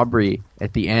and Aubrey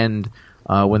at the end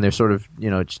when they're sort of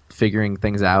figuring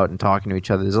things out and talking to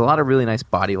each other. There's a lot of really nice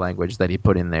body language that he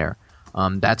put in there.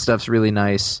 That stuff's really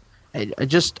nice. I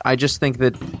just think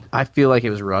that I feel like it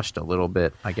was rushed a little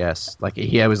bit. I guess like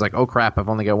I was like, oh crap, I've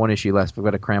only got 1 issue left. We've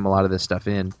got to cram a lot of this stuff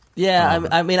in. Yeah,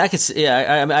 I mean, I could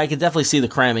definitely see the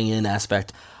cramming in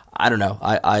aspect. I don't know.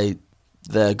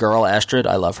 The girl Astrid,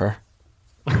 I love her.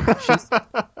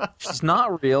 She's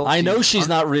not real. I know she's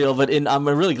not real, but I'm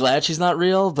really glad she's not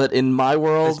real. But in my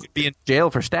world, be in jail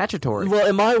for statutory. Well,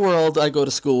 in my world, I go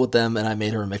to school with them, and I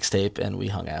made her a mixtape, and we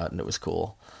hung out, and it was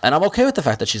cool. And I'm okay with the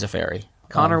fact that she's a fairy.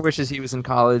 Connor wishes he was in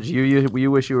college.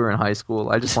 You wish you were in high school.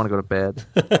 I just want to go to bed.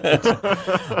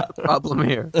 Problem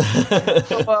here.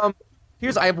 So,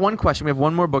 I have one question. We have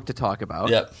one more book to talk about.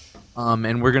 Yep.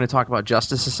 And we're going to talk about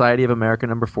Justice Society of America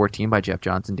number 14 by Jeff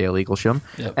Johnson, Dale Eaglesham.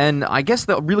 Yep. And I guess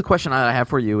the real question I have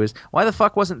for you is, why the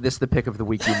fuck wasn't this the pick of the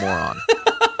week, you moron?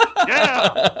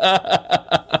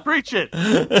 Yeah, preach it.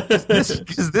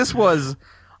 Because this was,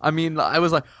 I mean, I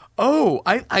was like, Oh,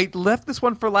 I left this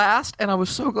one for last, and I was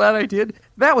so glad I did.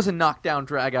 That was a knockdown,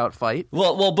 drag-out fight.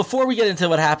 Well, before we get into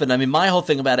what happened, I mean, my whole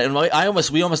thing about it, and we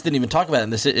almost didn't even talk about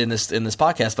it in this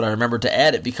podcast, but I remembered to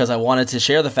add it because I wanted to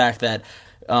share the fact that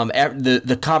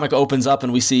the comic opens up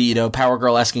and we see Power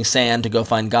Girl asking Sand to go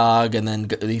find Gog, and then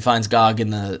he finds Gog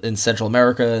in Central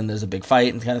America, and there's a big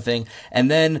fight and kind of thing, and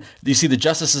then you see the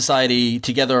Justice Society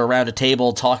together around a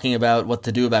table talking about what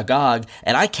to do about Gog,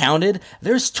 and I counted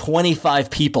there's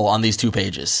 25 people on these 2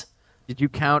 pages. Did you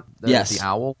count the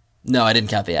owl? No, I didn't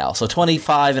count the owl. So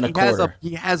 25 and a quarter.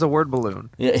 He has a word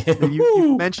balloon. Yeah.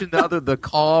 You mentioned the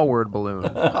caw word balloon.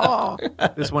 Caw.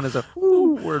 This one is a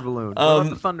woo word balloon.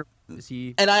 The thunder.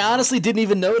 And I honestly didn't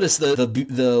even notice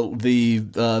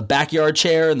the backyard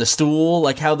chair and the stool,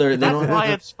 like how they're. That's why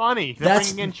it's funny. They're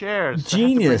bringing in chairs.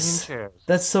 Genius.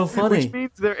 That's so funny. Which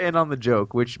means they're in on the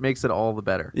joke, which makes it all the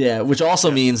better. Yeah, which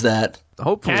also means that.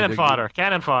 Hopefully cannon fodder.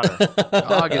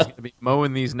 Gog is going to be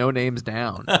mowing these no names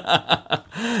down.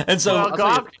 And so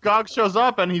Gog shows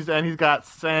up and he's got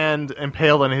Sand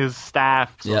impaled on his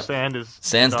staff. So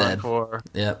Sand's dead.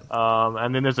 Yep.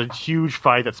 And then there's a huge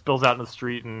fight that spills out in the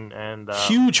street and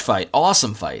huge fight,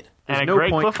 awesome fight, and a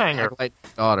great cliffhanger.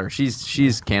 Daughter,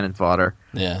 she's cannon fodder.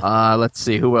 Yeah. Let's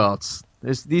see who else.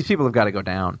 These people have got to go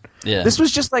down. Yeah. This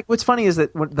was just like what's funny is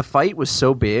that when the fight was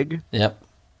so big. Yep.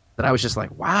 That I was just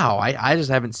like, wow, I just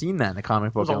haven't seen that in a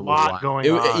comic book. There's a lot going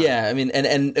on. Yeah, I mean,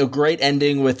 and a great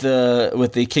ending with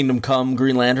the Kingdom Come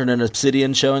Green Lantern and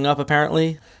Obsidian showing up.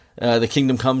 Apparently, the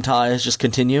Kingdom Come ties just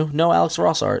continue. No Alex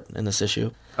Ross art in this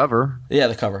issue. Cover. Yeah,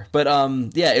 the cover. But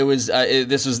it was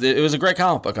a great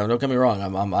comic book. Don't get me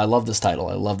wrong. I love this title.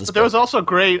 I love this. But there was also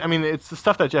great. I mean, it's the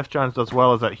stuff that Jeff Johns does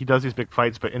well. Is that he does these big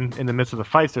fights, but in the midst of the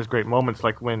fights, there's great moments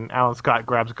like when Alan Scott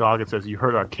grabs Gog and says, "You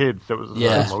hurt our kids." That was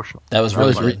very emotional. That was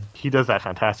really great. He does that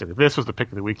fantastically. This was the pick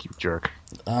of the week, you jerk.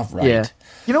 All right. Yeah.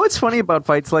 You know what's funny about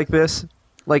fights like this?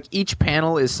 Like each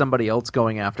panel is somebody else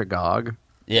going after Gog.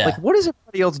 Yeah. Like what is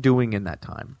everybody else doing in that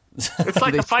time? It's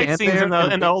like the fight scenes in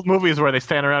the old movies where they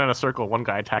stand around in a circle. One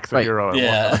guy attacks the hero at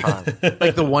one time.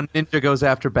 Like the one ninja goes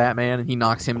after Batman and he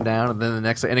knocks him down, and then the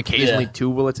next, and occasionally 2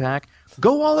 will attack.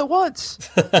 Go all at once.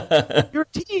 Your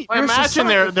team. Well, imagine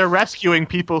they're rescuing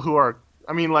people who are.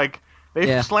 I mean, like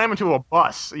they slam into a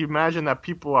bus. You imagine that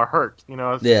people are hurt. Some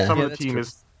of the team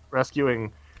is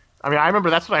rescuing. I mean, I remember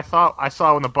that's what I thought. I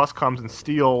saw when the bus comes and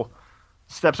Steel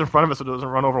steps in front of it so it doesn't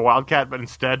run over Wildcat, but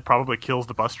instead probably kills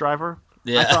the bus driver.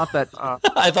 Yeah, I thought that.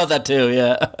 I thought that too.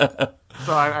 Yeah.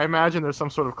 So I imagine there's some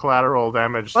sort of collateral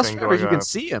damage bus thing drivers, going on. You can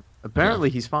see him.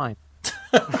 Apparently, he's fine.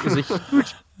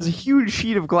 There's a huge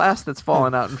sheet of glass that's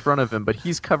fallen out in front of him, but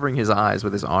he's covering his eyes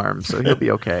with his arms, so he'll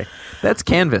be okay. That's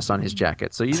canvas on his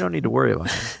jacket, so you don't need to worry about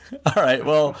it. All right,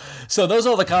 well, so those are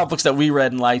all the comic books that we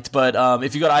read and liked, but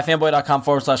if you go to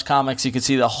ifanboy.com/comics, you can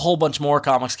see a whole bunch more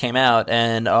comics came out,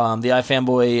 and the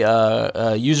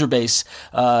iFanboy user base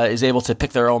is able to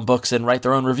pick their own books and write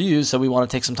their own reviews, so we want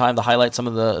to take some time to highlight some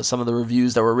of the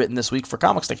reviews that were written this week for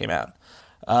comics that came out.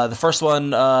 The first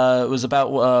one was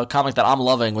about a comic that I'm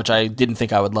loving, which I didn't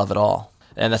think I would love at all.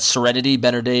 And that's Serenity,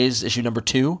 Better Days, issue number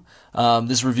 2.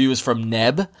 This review is from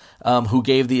Neb, who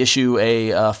gave the issue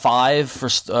a 5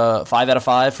 out of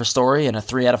 5 for story and a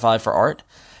 3 out of 5 for art.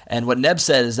 And what Neb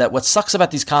said is that what sucks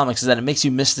about these comics is that it makes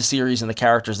you miss the series and the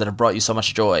characters that have brought you so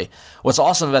much joy. What's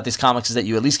awesome about these comics is that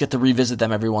you at least get to revisit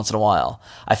them every once in a while.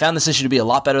 I found this issue to be a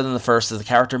lot better than the first, as the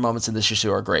character moments in this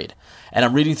issue are great. And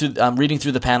I'm reading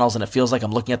through the panels, and it feels like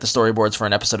I'm looking at the storyboards for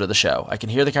an episode of the show. I can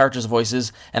hear the characters'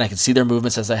 voices, and I can see their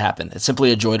movements as they happen. It's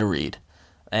simply a joy to read.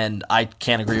 And I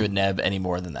can't agree with Neb any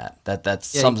more than that. That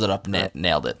sums it up,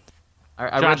 nailed it.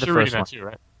 I read the first one too,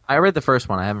 right? I read the first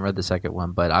one. I haven't read the second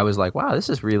one, but I was like, "Wow, this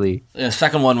is really." The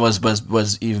second one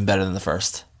was even better than the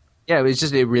first. Yeah, it was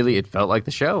just it felt like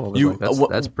the show.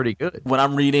 That's pretty good. When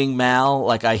I'm reading Mal,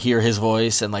 like I hear his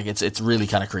voice, and like it's really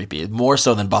kind of creepy, more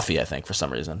so than Buffy, I think, for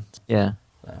some reason. Yeah.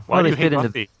 Why do you hate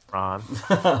Buffy, Ron?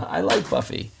 I like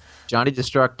Buffy. Johnny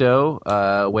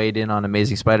Destructo weighed in on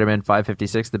Amazing Spider-Man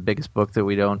 556, the biggest book that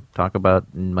we don't talk about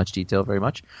in much detail very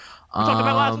much. We talked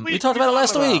about last week. We talked about it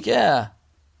last week, yeah.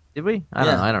 Did we? I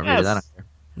don't know. I don't read it. I don't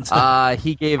care.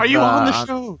 He gave. Are you on the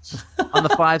shows? On the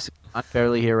 5, I'm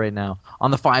barely here right now. On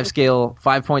the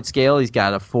 5-point scale, he's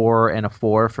got a 4 and a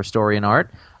 4 for story and art.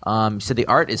 So the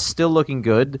art is still looking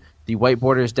good. The white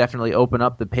borders definitely open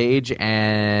up the page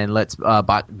and lets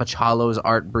Bachalo's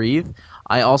art breathe.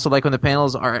 I also like when the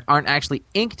panels aren't actually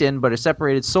inked in, but are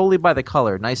separated solely by the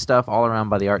color. Nice stuff all around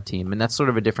by the art team, and that's sort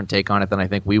of a different take on it than I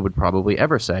think we would probably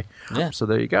ever say. Yeah. So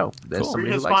there you go. Cool.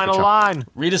 Read his final line.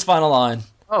 Read his final line.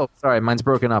 Oh, sorry, mine's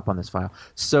broken up on this file.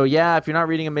 So yeah, if you're not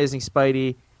reading Amazing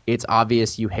Spidey, it's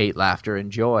obvious you hate laughter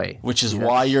and joy. Which is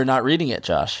why you're not reading it,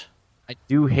 Josh. I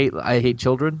hate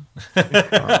children.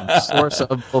 Source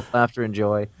of both laughter and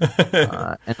joy.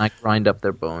 And I grind up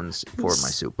their bones for my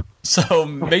soup. So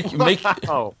make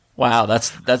Oh. Wow,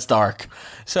 that's dark.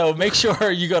 So make sure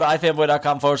you go to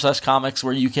ifanboy.com/comics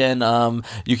where you can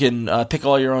pick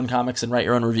all your own comics and write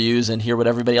your own reviews and hear what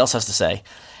everybody else has to say.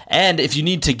 And if you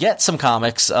need to get some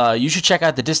comics, you should check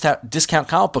out the Discount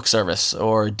Comic Book Service,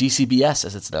 or DCBS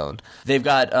as it's known. They've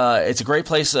got it's a great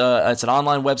place. It's an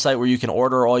online website where you can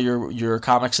order all your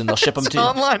comics and they'll ship them to you.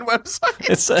 Online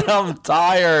website. I'm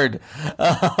tired.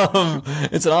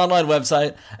 It's an online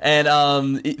website,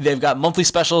 and they've got monthly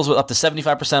specials with up to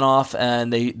 75% off,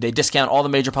 and they discount all the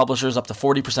major publishers up to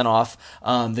 40% off.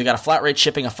 They got a flat rate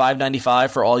shipping of $5.95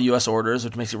 for all U.S. orders,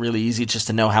 which makes it really easy just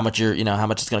to know how much how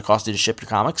much it's going to cost you to ship your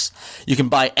comics. You can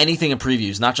buy anything in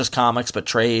previews, not just comics, but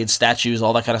trades, statues,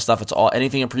 all that kind of stuff. It's all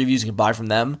anything in previews you can buy from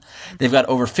them. They've got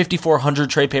over 5,400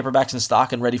 trade paperbacks in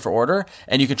stock and ready for order,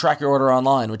 and you can track your order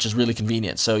online, which is really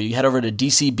convenient. So you head over to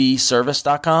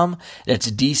dcbservice.com.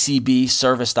 It's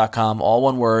dcbservice.com, all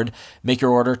one word. Make your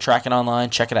order, track it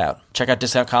online, check it out. Check out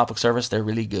Discount Comic Book Service. They're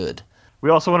really good. We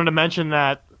also wanted to mention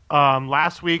that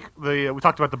last week we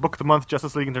talked about the Book of the Month,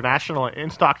 Justice League International.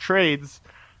 In Stock Trades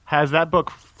has that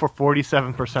book for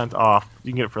 47% off.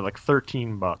 You can get it for like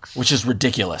 $13, which is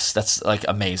ridiculous. That's like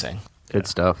amazing. Good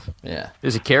stuff. Yeah.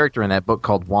 There's a character in that book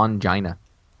called Wangina.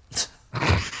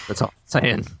 That's all I'm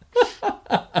saying.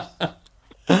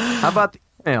 How about the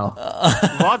email?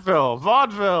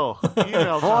 Vaudeville.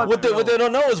 Email. What they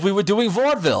don't know is we were doing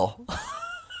vaudeville.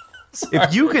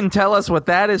 If you can tell us what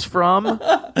that is from,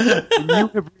 then you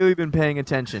have really been paying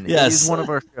attention. Yes. It is one of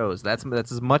our shows. That's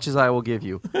as much as I will give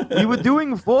you. We were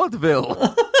doing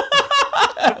vaudeville.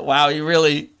 Wow, you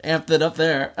really amped it up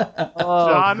there.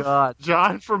 Oh, God.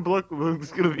 John from Brooklyn.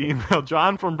 Let's get an email.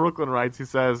 John from Brooklyn writes. He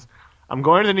says, "I'm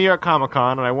going to the New York Comic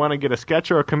Con and I want to get a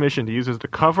sketch or a commission to use as the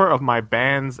cover of my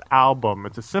band's album.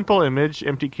 It's a simple image,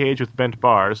 empty cage with bent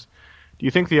bars. Do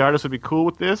you think the artist would be cool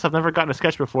with this? I've never gotten a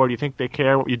sketch before. Do you think they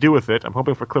care what you do with it? I'm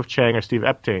hoping for Cliff Chang or Steve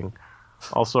Epting.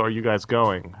 Also, are you guys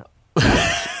going?"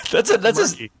 That's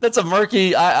a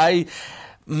murky.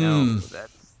 No,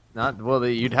 that's not. Well,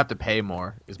 you'd have to pay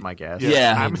more, is my guess.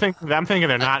 Yeah. I'm thinking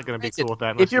they're not going to be cool with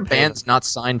that. If your band's not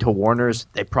signed to Warner's,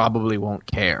 they probably won't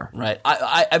care. Right.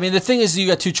 I mean, the thing is, you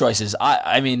got two choices.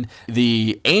 I mean,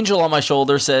 the angel on my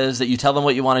shoulder says that you tell them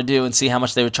what you want to do and see how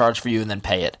much they would charge for you and then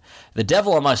pay it. The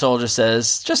devil on my shoulder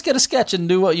says, just get a sketch and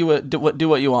do what you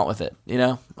want with it. You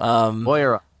know.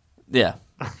 Lawyer. Yeah.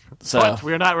 So but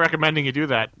we're not recommending you do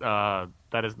that.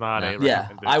 That is not a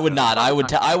recommendation. I would not. I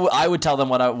would tell them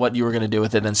what you were going to do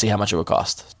with it and see how much it would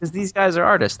cost. Because these guys are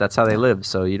artists. That's how they live.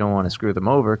 So you don't want to screw them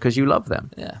over because you love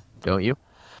them. Yeah. Don't you?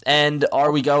 And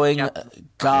are we going? Yeah.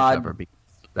 God.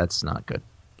 That's not good.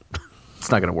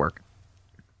 It's not going to work.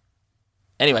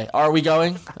 Anyway, are we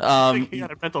going? He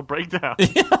had a mental breakdown.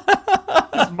 He's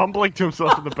mumbling to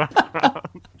himself in the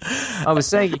background. I was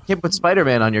saying you can't put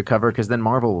Spider-Man on your cover because then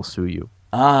Marvel will sue you.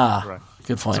 Right.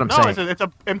 Good point. That's what I'm No, saying. it's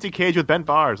an empty cage with bent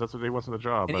bars. That's what he wants in the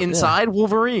job. And but- inside,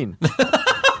 Wolverine.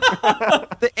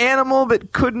 The animal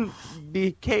that couldn't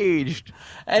be caged.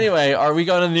 Anyway, are we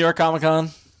going to the New York Comic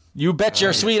Con? You bet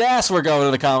your sweet ass we're going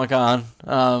to the Comic Con.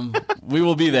 We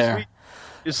will be there.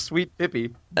 Just sweet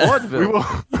Pippi.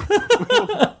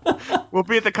 We'll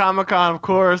be at the Comic-Con, of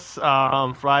course,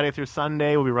 Friday through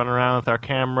Sunday. We'll be running around with our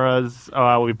cameras.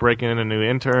 We'll be breaking in a new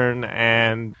intern,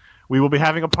 and we will be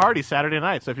having a party Saturday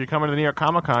night. So if you're coming to the New York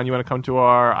Comic-Con, you want to come to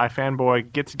our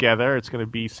iFanboy get-together. It's going to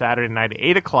be Saturday night at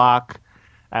 8 o'clock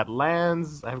at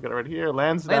Lands. I've got it right here.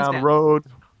 Lansdowne Road,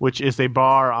 which is a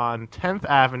bar on 10th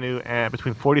Avenue and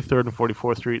between 43rd and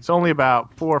 44th Street. It's only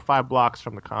about 4 or 5 blocks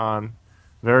from the con.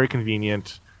 Very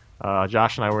convenient.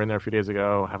 Josh and I were in there a few days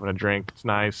ago having a drink. It's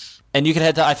nice. And you can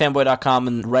head to ifanboy.com,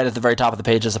 and right at the very top of the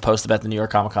page is a post about the New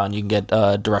York Comic Con. You can get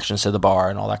directions to the bar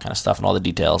and all that kind of stuff and all the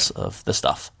details of the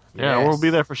stuff. Yeah, Yes. we'll be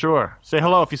there for sure. Say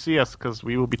hello if you see us, because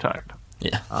we will be tired.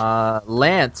 Yeah.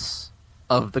 Lance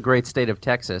of the great state of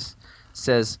Texas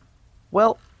says,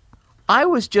 well, I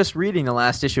was just reading the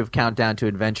last issue of Countdown to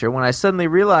Adventure when I suddenly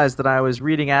realized that I was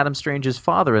reading Adam Strange's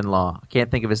father-in-law. I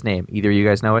can't think of his name. Either of you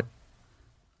guys know it?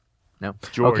 No?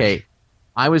 George. Okay.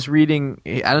 I was reading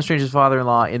Adam Strange's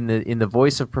father-in-law in the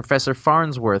voice of Professor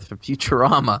Farnsworth from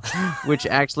Futurama, which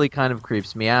actually kind of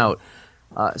creeps me out.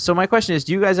 So my question is,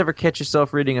 do you guys ever catch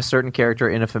yourself reading a certain character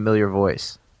in a familiar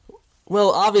voice?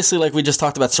 Well, obviously, like we just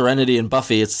talked about Serenity and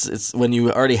Buffy, it's when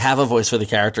you already have a voice for the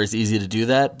character, it's easy to do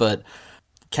that. But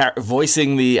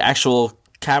voicing the actual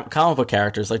comic book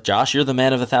characters, like Josh, you're the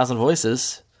man of 1,000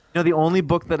 voices. the only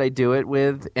book that I do it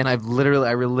with, and I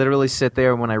literally sit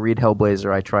there and when I read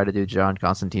Hellblazer, I try to do John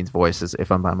Constantine's voices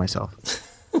if I'm by myself.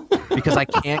 Because I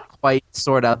can't quite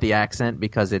sort out the accent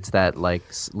because it's that like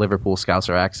Liverpool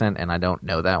Scouser accent, and I don't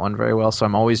know that one very well. So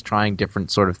I'm always trying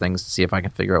different sort of things to see if I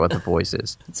can figure out what the voice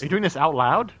is. Are you doing this out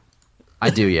loud? I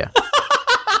do, yeah.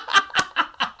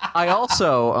 I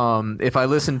also, if I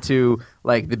listen to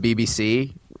like the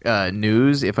BBC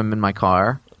news, if I'm in my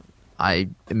car, I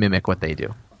mimic what they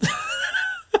do.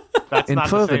 That's In not the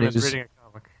further same as news- reading a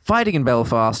comic. Fighting in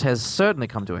Belfast has certainly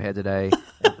come to a head today.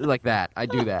 Like that. I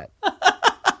do that.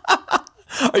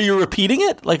 Are you repeating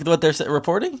it like what they're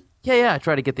reporting? Yeah, I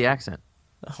try to get the accent.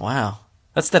 Oh, wow,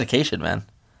 that's dedication, man.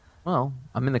 Well,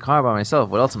 I'm in the car by myself.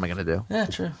 What else am I going to do? Yeah,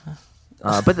 true.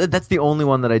 But that's the only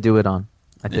one that I do it on,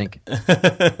 I think.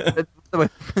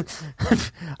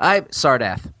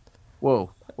 Sardath. Whoa.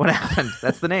 What happened?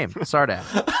 That's the name. Sardath.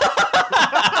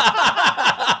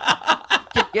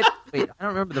 Wait, I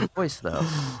don't remember the voice, though.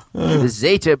 The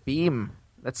Zeta Beam.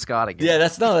 That's Scott again. Yeah,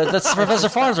 that's Professor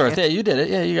Farnsworth. Yeah, you did it.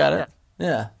 Yeah, you got it.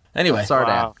 Yeah. Anyway, Sardath.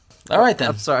 Wow. all right then.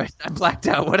 I'm sorry. I blacked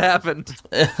out. What happened?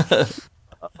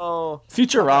 Oh.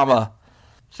 Futurama.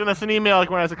 Send us an email like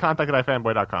when it's a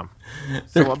contact@ifanboy.com.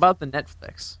 So about the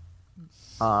Netflix.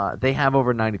 They have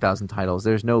over 90,000 titles.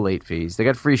 There's no late fees. They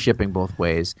got free shipping both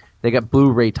ways. They got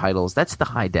Blu-ray titles. That's the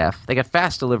high def. They got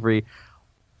fast delivery.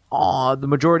 The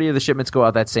majority of the shipments go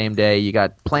out that same day. You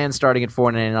got plans starting at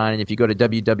 $4.99, and if you go to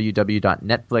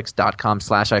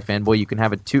www.netflix.com/ifanboy, you can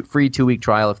have a free 2-week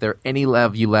trial if there are any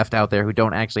of you left out there who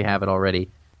don't actually have it already.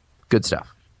 Good stuff.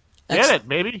 Get it,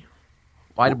 baby.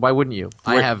 Why wouldn't you?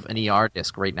 I Where- have an ER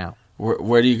disc right now.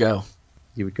 Where do you go?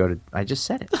 You would go to... I just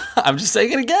said it. I'm just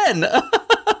saying it again.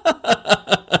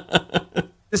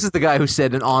 This is the guy who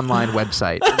said an online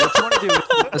website. And what you want to do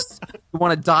is you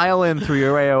want to dial in through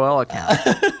your AOL account.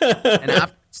 And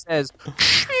after it says,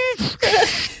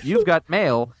 you've got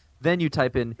mail, then you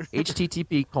type in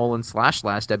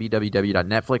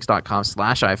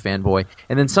http://www.netflix.com/ifanboy.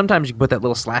 And then sometimes you put that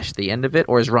little slash at the end of it,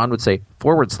 or as Ron would say,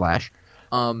 /.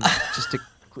 Just to...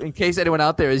 In case anyone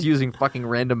out there is using fucking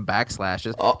random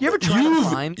backslashes. You ever try to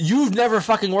find... You've never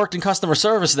fucking worked in customer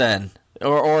service then,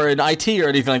 or in IT or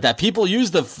anything like that. People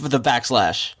use the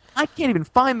backslash. I can't even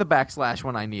find the backslash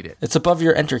when I need it. It's above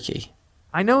your enter key.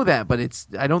 I know that, but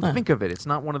I don't think of it. It's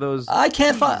not one of those... I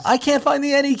can't find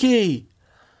the any key.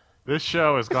 This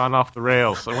show has gone off the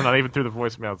rails, so we're not even through the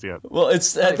voicemails yet. Well, I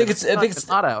think it's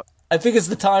not out. I think it's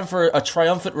the time for a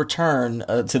triumphant return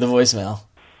to the voicemail.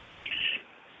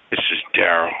 This is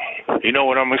Daryl. You know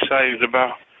what I'm excited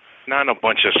about? Not a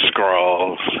bunch of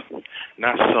scrolls.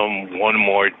 Not some one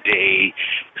more day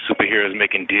superheroes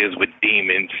making deals with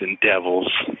demons and devils.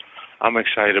 I'm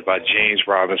excited about James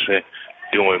Robinson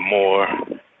doing more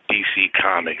DC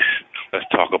Comics. Let's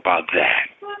talk about that.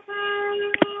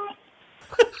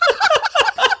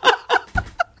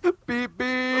 Beep,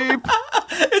 beep.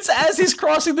 It's as he's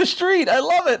crossing the street. I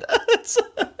love it.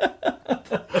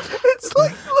 It's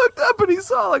like he looked up and he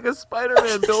saw like a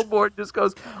Spider-Man billboard and just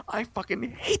goes, I fucking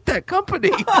hate that company.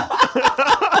 Who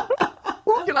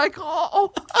can I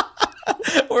call?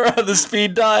 We're on the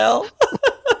speed dial.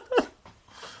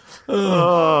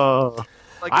 Oh,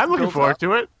 Like, I'm looking built forward up.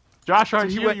 to it. Josh,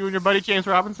 aren't So you and your buddy James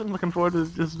Robinson looking forward to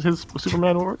his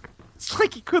Superman work? It's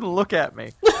like he couldn't look at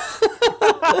me.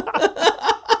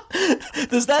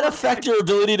 Does that affect your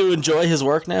ability to enjoy his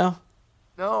work now?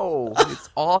 No, it's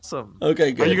awesome. Okay,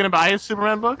 Are good. you going to buy his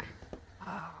Superman book?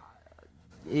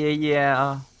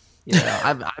 Yeah.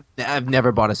 I've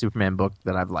never bought a Superman book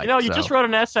that I've liked. You know, you so. just wrote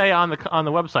an essay on the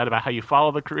website about how you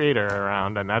follow the creator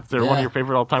around, and that's one Yeah. of your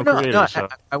favorite all-time No, creators. So.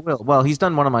 I will. Well, he's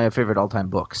done one of my favorite all-time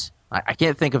books. I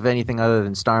can't think of anything other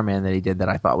than Starman that he did that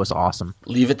I thought was awesome.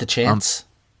 Leave it to chance.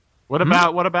 What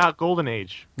about Golden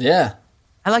Age? Yeah.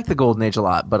 I like the Golden Age a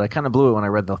lot, but I kind of blew it when I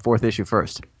read the 4th issue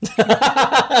first.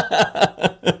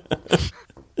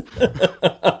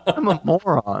 I'm a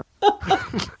moron.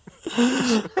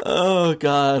 Oh,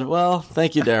 God. Well,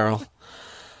 thank you, Daryl.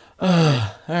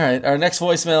 All right. Our next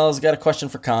voicemail has got a question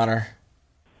for Connor.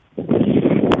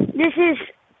 This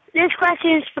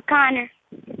question is for Connor.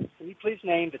 Can you please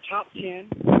name the top 10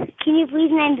 Can you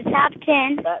please name the top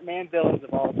 10 Batman villains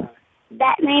of all time?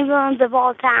 Batman villains of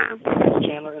all time?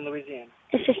 Chandler in Louisiana.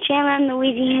 This is Chandler in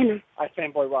Louisiana.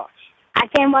 iFanboy rocks. I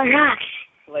Fanboy rocks.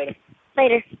 Later.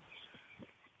 Later.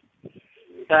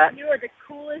 That You are the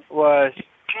coolest. was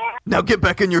Now get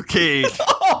back in your cage.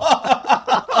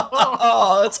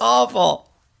 Oh, that's awful.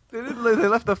 They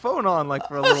left the phone on like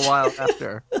for a little while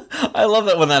after. I love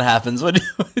that when that happens, when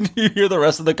you hear the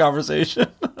rest of the conversation.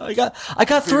 I got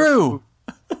through.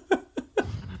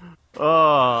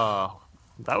 Oh,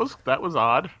 That was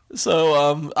odd.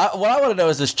 So, what I want to know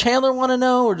is, does Chandler want to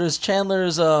know, or does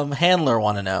Chandler's handler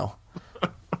want to know?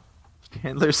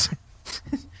 Handlers.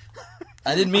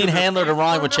 I didn't mean handler to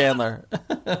rhyme with Chandler.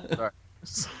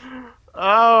 Sorry.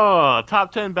 Oh,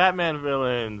 top 10 Batman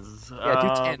villains. Yeah, do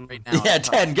 10 right now. Yeah,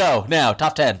 10, go. Now,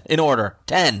 top 10, in order.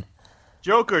 10.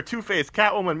 Joker, Two-Face,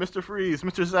 Catwoman, Mr. Freeze,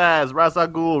 Mr. Zsasz, Ra's al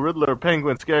Ghul, Riddler,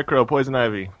 Penguin, Scarecrow, Poison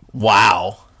Ivy.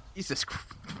 Wow. Jesus Christ.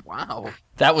 Wow.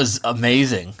 That was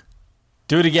amazing.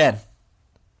 Do it again.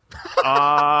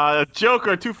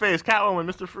 Joker, Two-Face, Catwoman,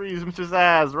 Mr. Freeze, Mr.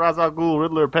 Zsasz, Ra's al Ghul,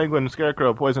 Riddler, Penguin,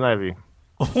 Scarecrow, Poison Ivy.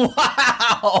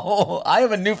 Wow. I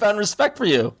have a newfound respect for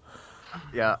you.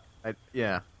 Yeah.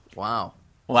 Wow.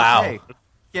 Wow. Hey,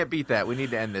 can't beat that. We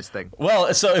need to end this thing.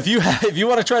 Well, so if you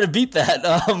want to try to beat that,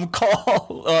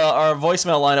 call our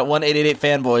voicemail line at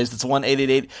 1-888-FANBOYS. That's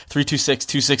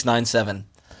 1-888-326-2697.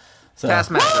 So.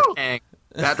 Taskmaster, Kang,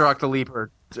 Batroc the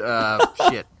Leaper,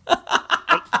 shit.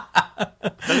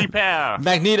 The Leaper.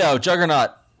 Magneto, Juggernaut,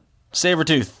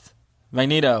 Sabretooth,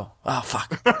 Magneto. Oh,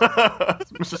 fuck.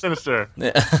 Mr. Sinister.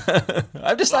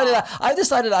 I've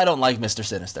decided I don't like Mr.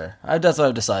 Sinister. That's what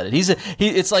I've decided.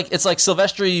 It's like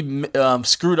Silvestri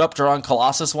screwed up drawing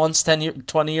Colossus once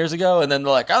 20 years ago, and then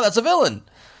they're like, oh, that's a villain.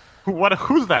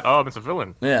 Who's that? Oh, it's a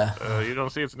villain. Yeah. You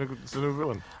don't see it's a new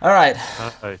villain. All right.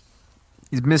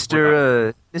 He's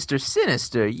Mr.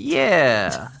 Sinister.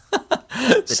 Yeah.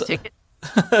 The ticket.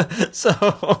 So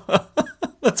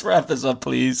let's wrap this up,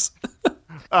 please.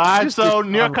 All right, so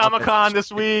New York Comic Con this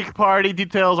week, party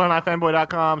details are on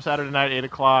ifanboy.com, Saturday night, 8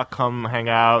 o'clock. Come hang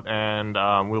out, and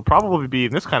we'll probably be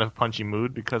in this kind of punchy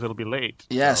mood because it'll be late.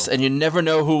 Yes, and you never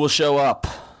know who will show up.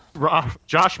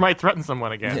 Josh might threaten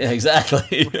someone again. Yeah,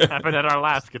 exactly. Which happened at our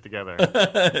last get-together.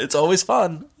 It's always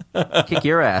fun. Kick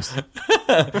your ass.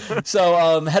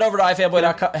 So head over to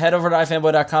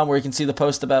ifanboy.com where you can see the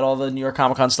post about all the New York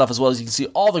Comic Con stuff, as well as you can see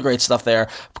all the great stuff there.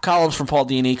 Columns from Paul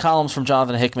Dini, columns from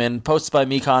Jonathan Hickman, posts by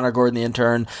me, Connor Gordon, the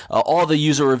intern, all the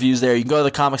user reviews there. You can go to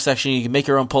the comic section, you can make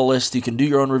your own pull list, you can do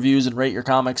your own reviews and rate your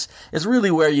comics. It's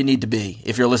really where you need to be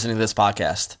if you're listening to this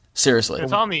podcast. Seriously.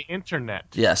 It's on the internet.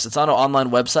 Yes, it's on an online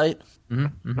website.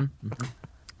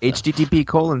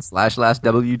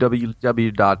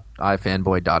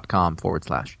 http://www.ifanboy.com/.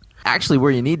 Actually,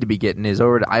 where you need to be getting is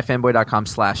over to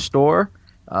ifanboy.com/store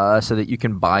so that you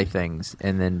can buy things.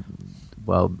 And then,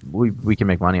 well, we can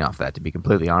make money off that, to be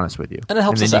completely honest with you. And it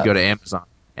helps us us out. out. You go to Amazon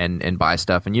and buy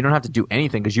stuff. And you don't have to do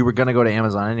anything because you were going to go to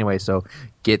Amazon anyway. So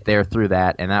get there through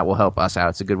that, and that will help us out.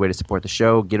 It's a good way to support the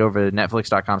show. Get over to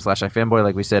netflix.com/ifanboy,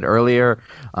 like we said earlier.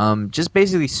 Just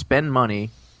basically spend money.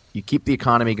 You keep the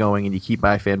economy going, and you keep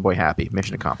iFanboy happy.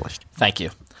 Mission accomplished. Thank you.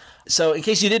 So, in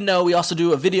case you didn't know, we also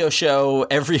do a video show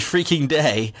every freaking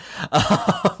day. No,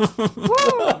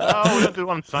 we don't do it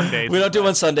on Sundays. We don't do it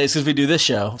on Sundays because we do this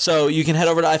show. So you can head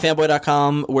over to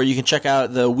ifanboy.com where you can check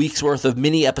out the week's worth of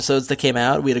mini episodes that came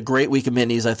out. We had a great week of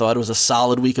minis. I thought it was a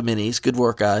solid week of minis. Good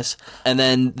work, guys. And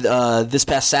then this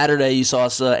past Saturday, you saw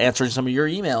us answering some of your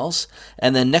emails.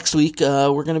 And then next week,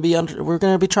 we're going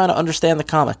to be trying to understand the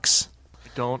comics.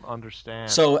 Don't understand.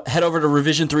 So head over to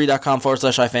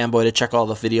revision3.com/ifanboy to check all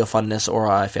the video funness, or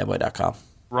ifanboy.com.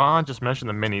 Ron just mentioned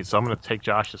the minis, so I'm going to take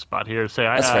Josh's spot here to say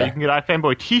That's fair. you can get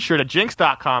iFanboy t-shirt at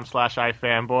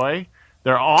jinx.com/ifanboy.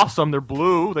 They're awesome. They're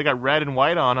blue. They got red and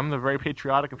white on them. They're very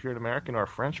patriotic if you're an American or a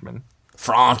Frenchman.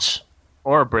 French.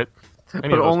 Or a Brit.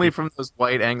 But only from those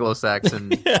white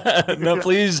Anglo-Saxon. No,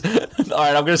 please. All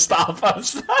right, I'm going to stop.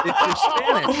 It's your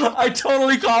Spanish. I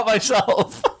totally caught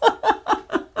myself.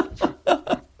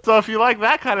 So if you like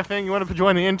that kind of thing, you want to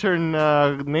join the intern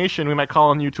nation, we might call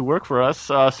on you to work for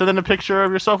us. Send in a picture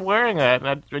of yourself wearing it,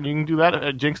 and you can do that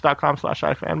at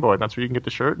jinx.com/ifanboy. That's where you can get the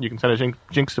shirt, and you can send a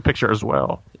Jinx a picture as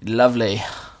well. Lovely.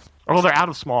 Although they're out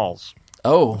of smalls.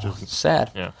 Oh, sad.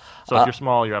 Yeah. So if you're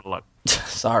small, you're out of luck.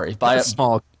 Sorry. Buy a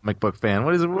small comic book fan.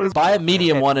 What is it? Buy a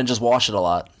medium one and just wash it a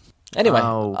lot. Anyway,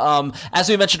 as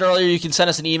we mentioned earlier, you can send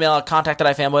us an email at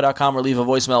contact@ifanboy.com or leave a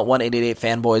voicemail at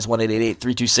 1-888-FANBOYS,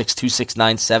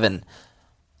 1-888-326-2697.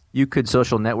 You could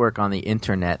social network on the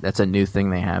internet. That's a new thing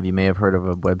they have. You may have heard of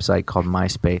a website called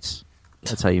MySpace.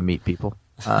 That's how you meet people.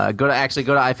 Go to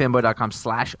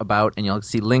ifanboy.com/about, and you'll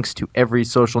see links to every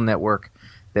social network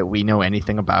that we know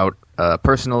anything about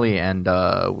personally and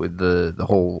with the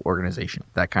whole organization,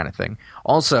 that kind of thing.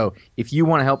 Also, if you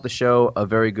want to help the show, a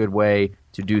very good way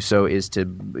to do so is to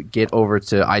get over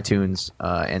to iTunes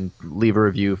and leave a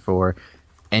review for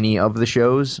any of the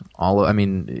shows.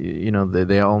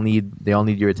 They all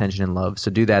need your attention and love.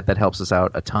 So do that. That helps us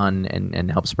out a ton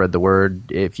and helps spread the word.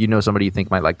 If you know somebody you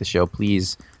think might like the show,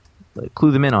 please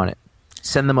clue them in on it.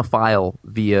 Send them a file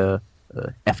via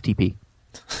FTP.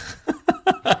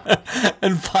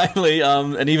 And finally,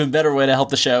 an even better way to help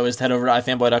the show is to head over to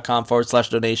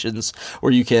ifanboy.com/donations,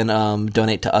 where you can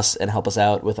donate to us and help us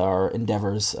out with our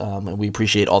endeavors. And we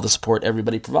appreciate all the support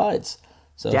everybody provides.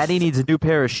 So, Daddy needs a new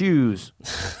pair of shoes.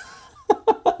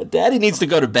 Daddy needs to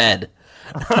go to bed.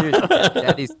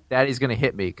 Seriously, Daddy's gonna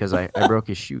hit me because I broke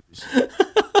his shoes.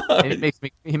 And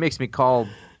he makes me call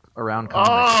around.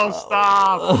 Oh,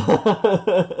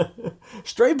 stop!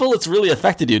 Stray Bullets really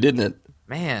affected you, didn't it?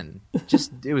 Man,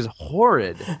 it was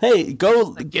horrid. Hey,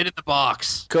 go Get in the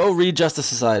box. go read Justice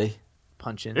Society.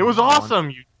 Punch in. It was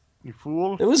awesome, you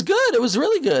fool. It was good. It was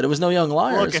really good. It was no Young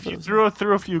Liars. Look, if you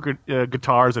threw a few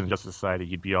guitars in Justice Society,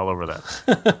 you'd be all over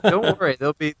that. Don't worry,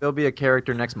 there'll be a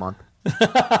character next month.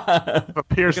 A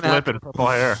pierced lip and purple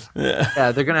hair.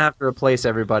 Yeah, they're gonna have to replace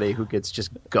everybody who gets just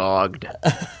gogged.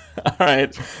 All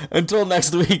right. Until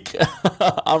next week,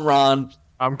 I'm Ron.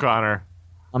 I'm Connor.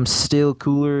 I'm still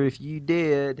cooler if you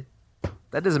did.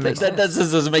 That doesn't make That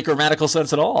sense. doesn't make grammatical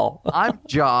sense at all. I'm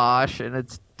Josh, and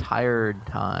it's tired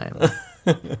time.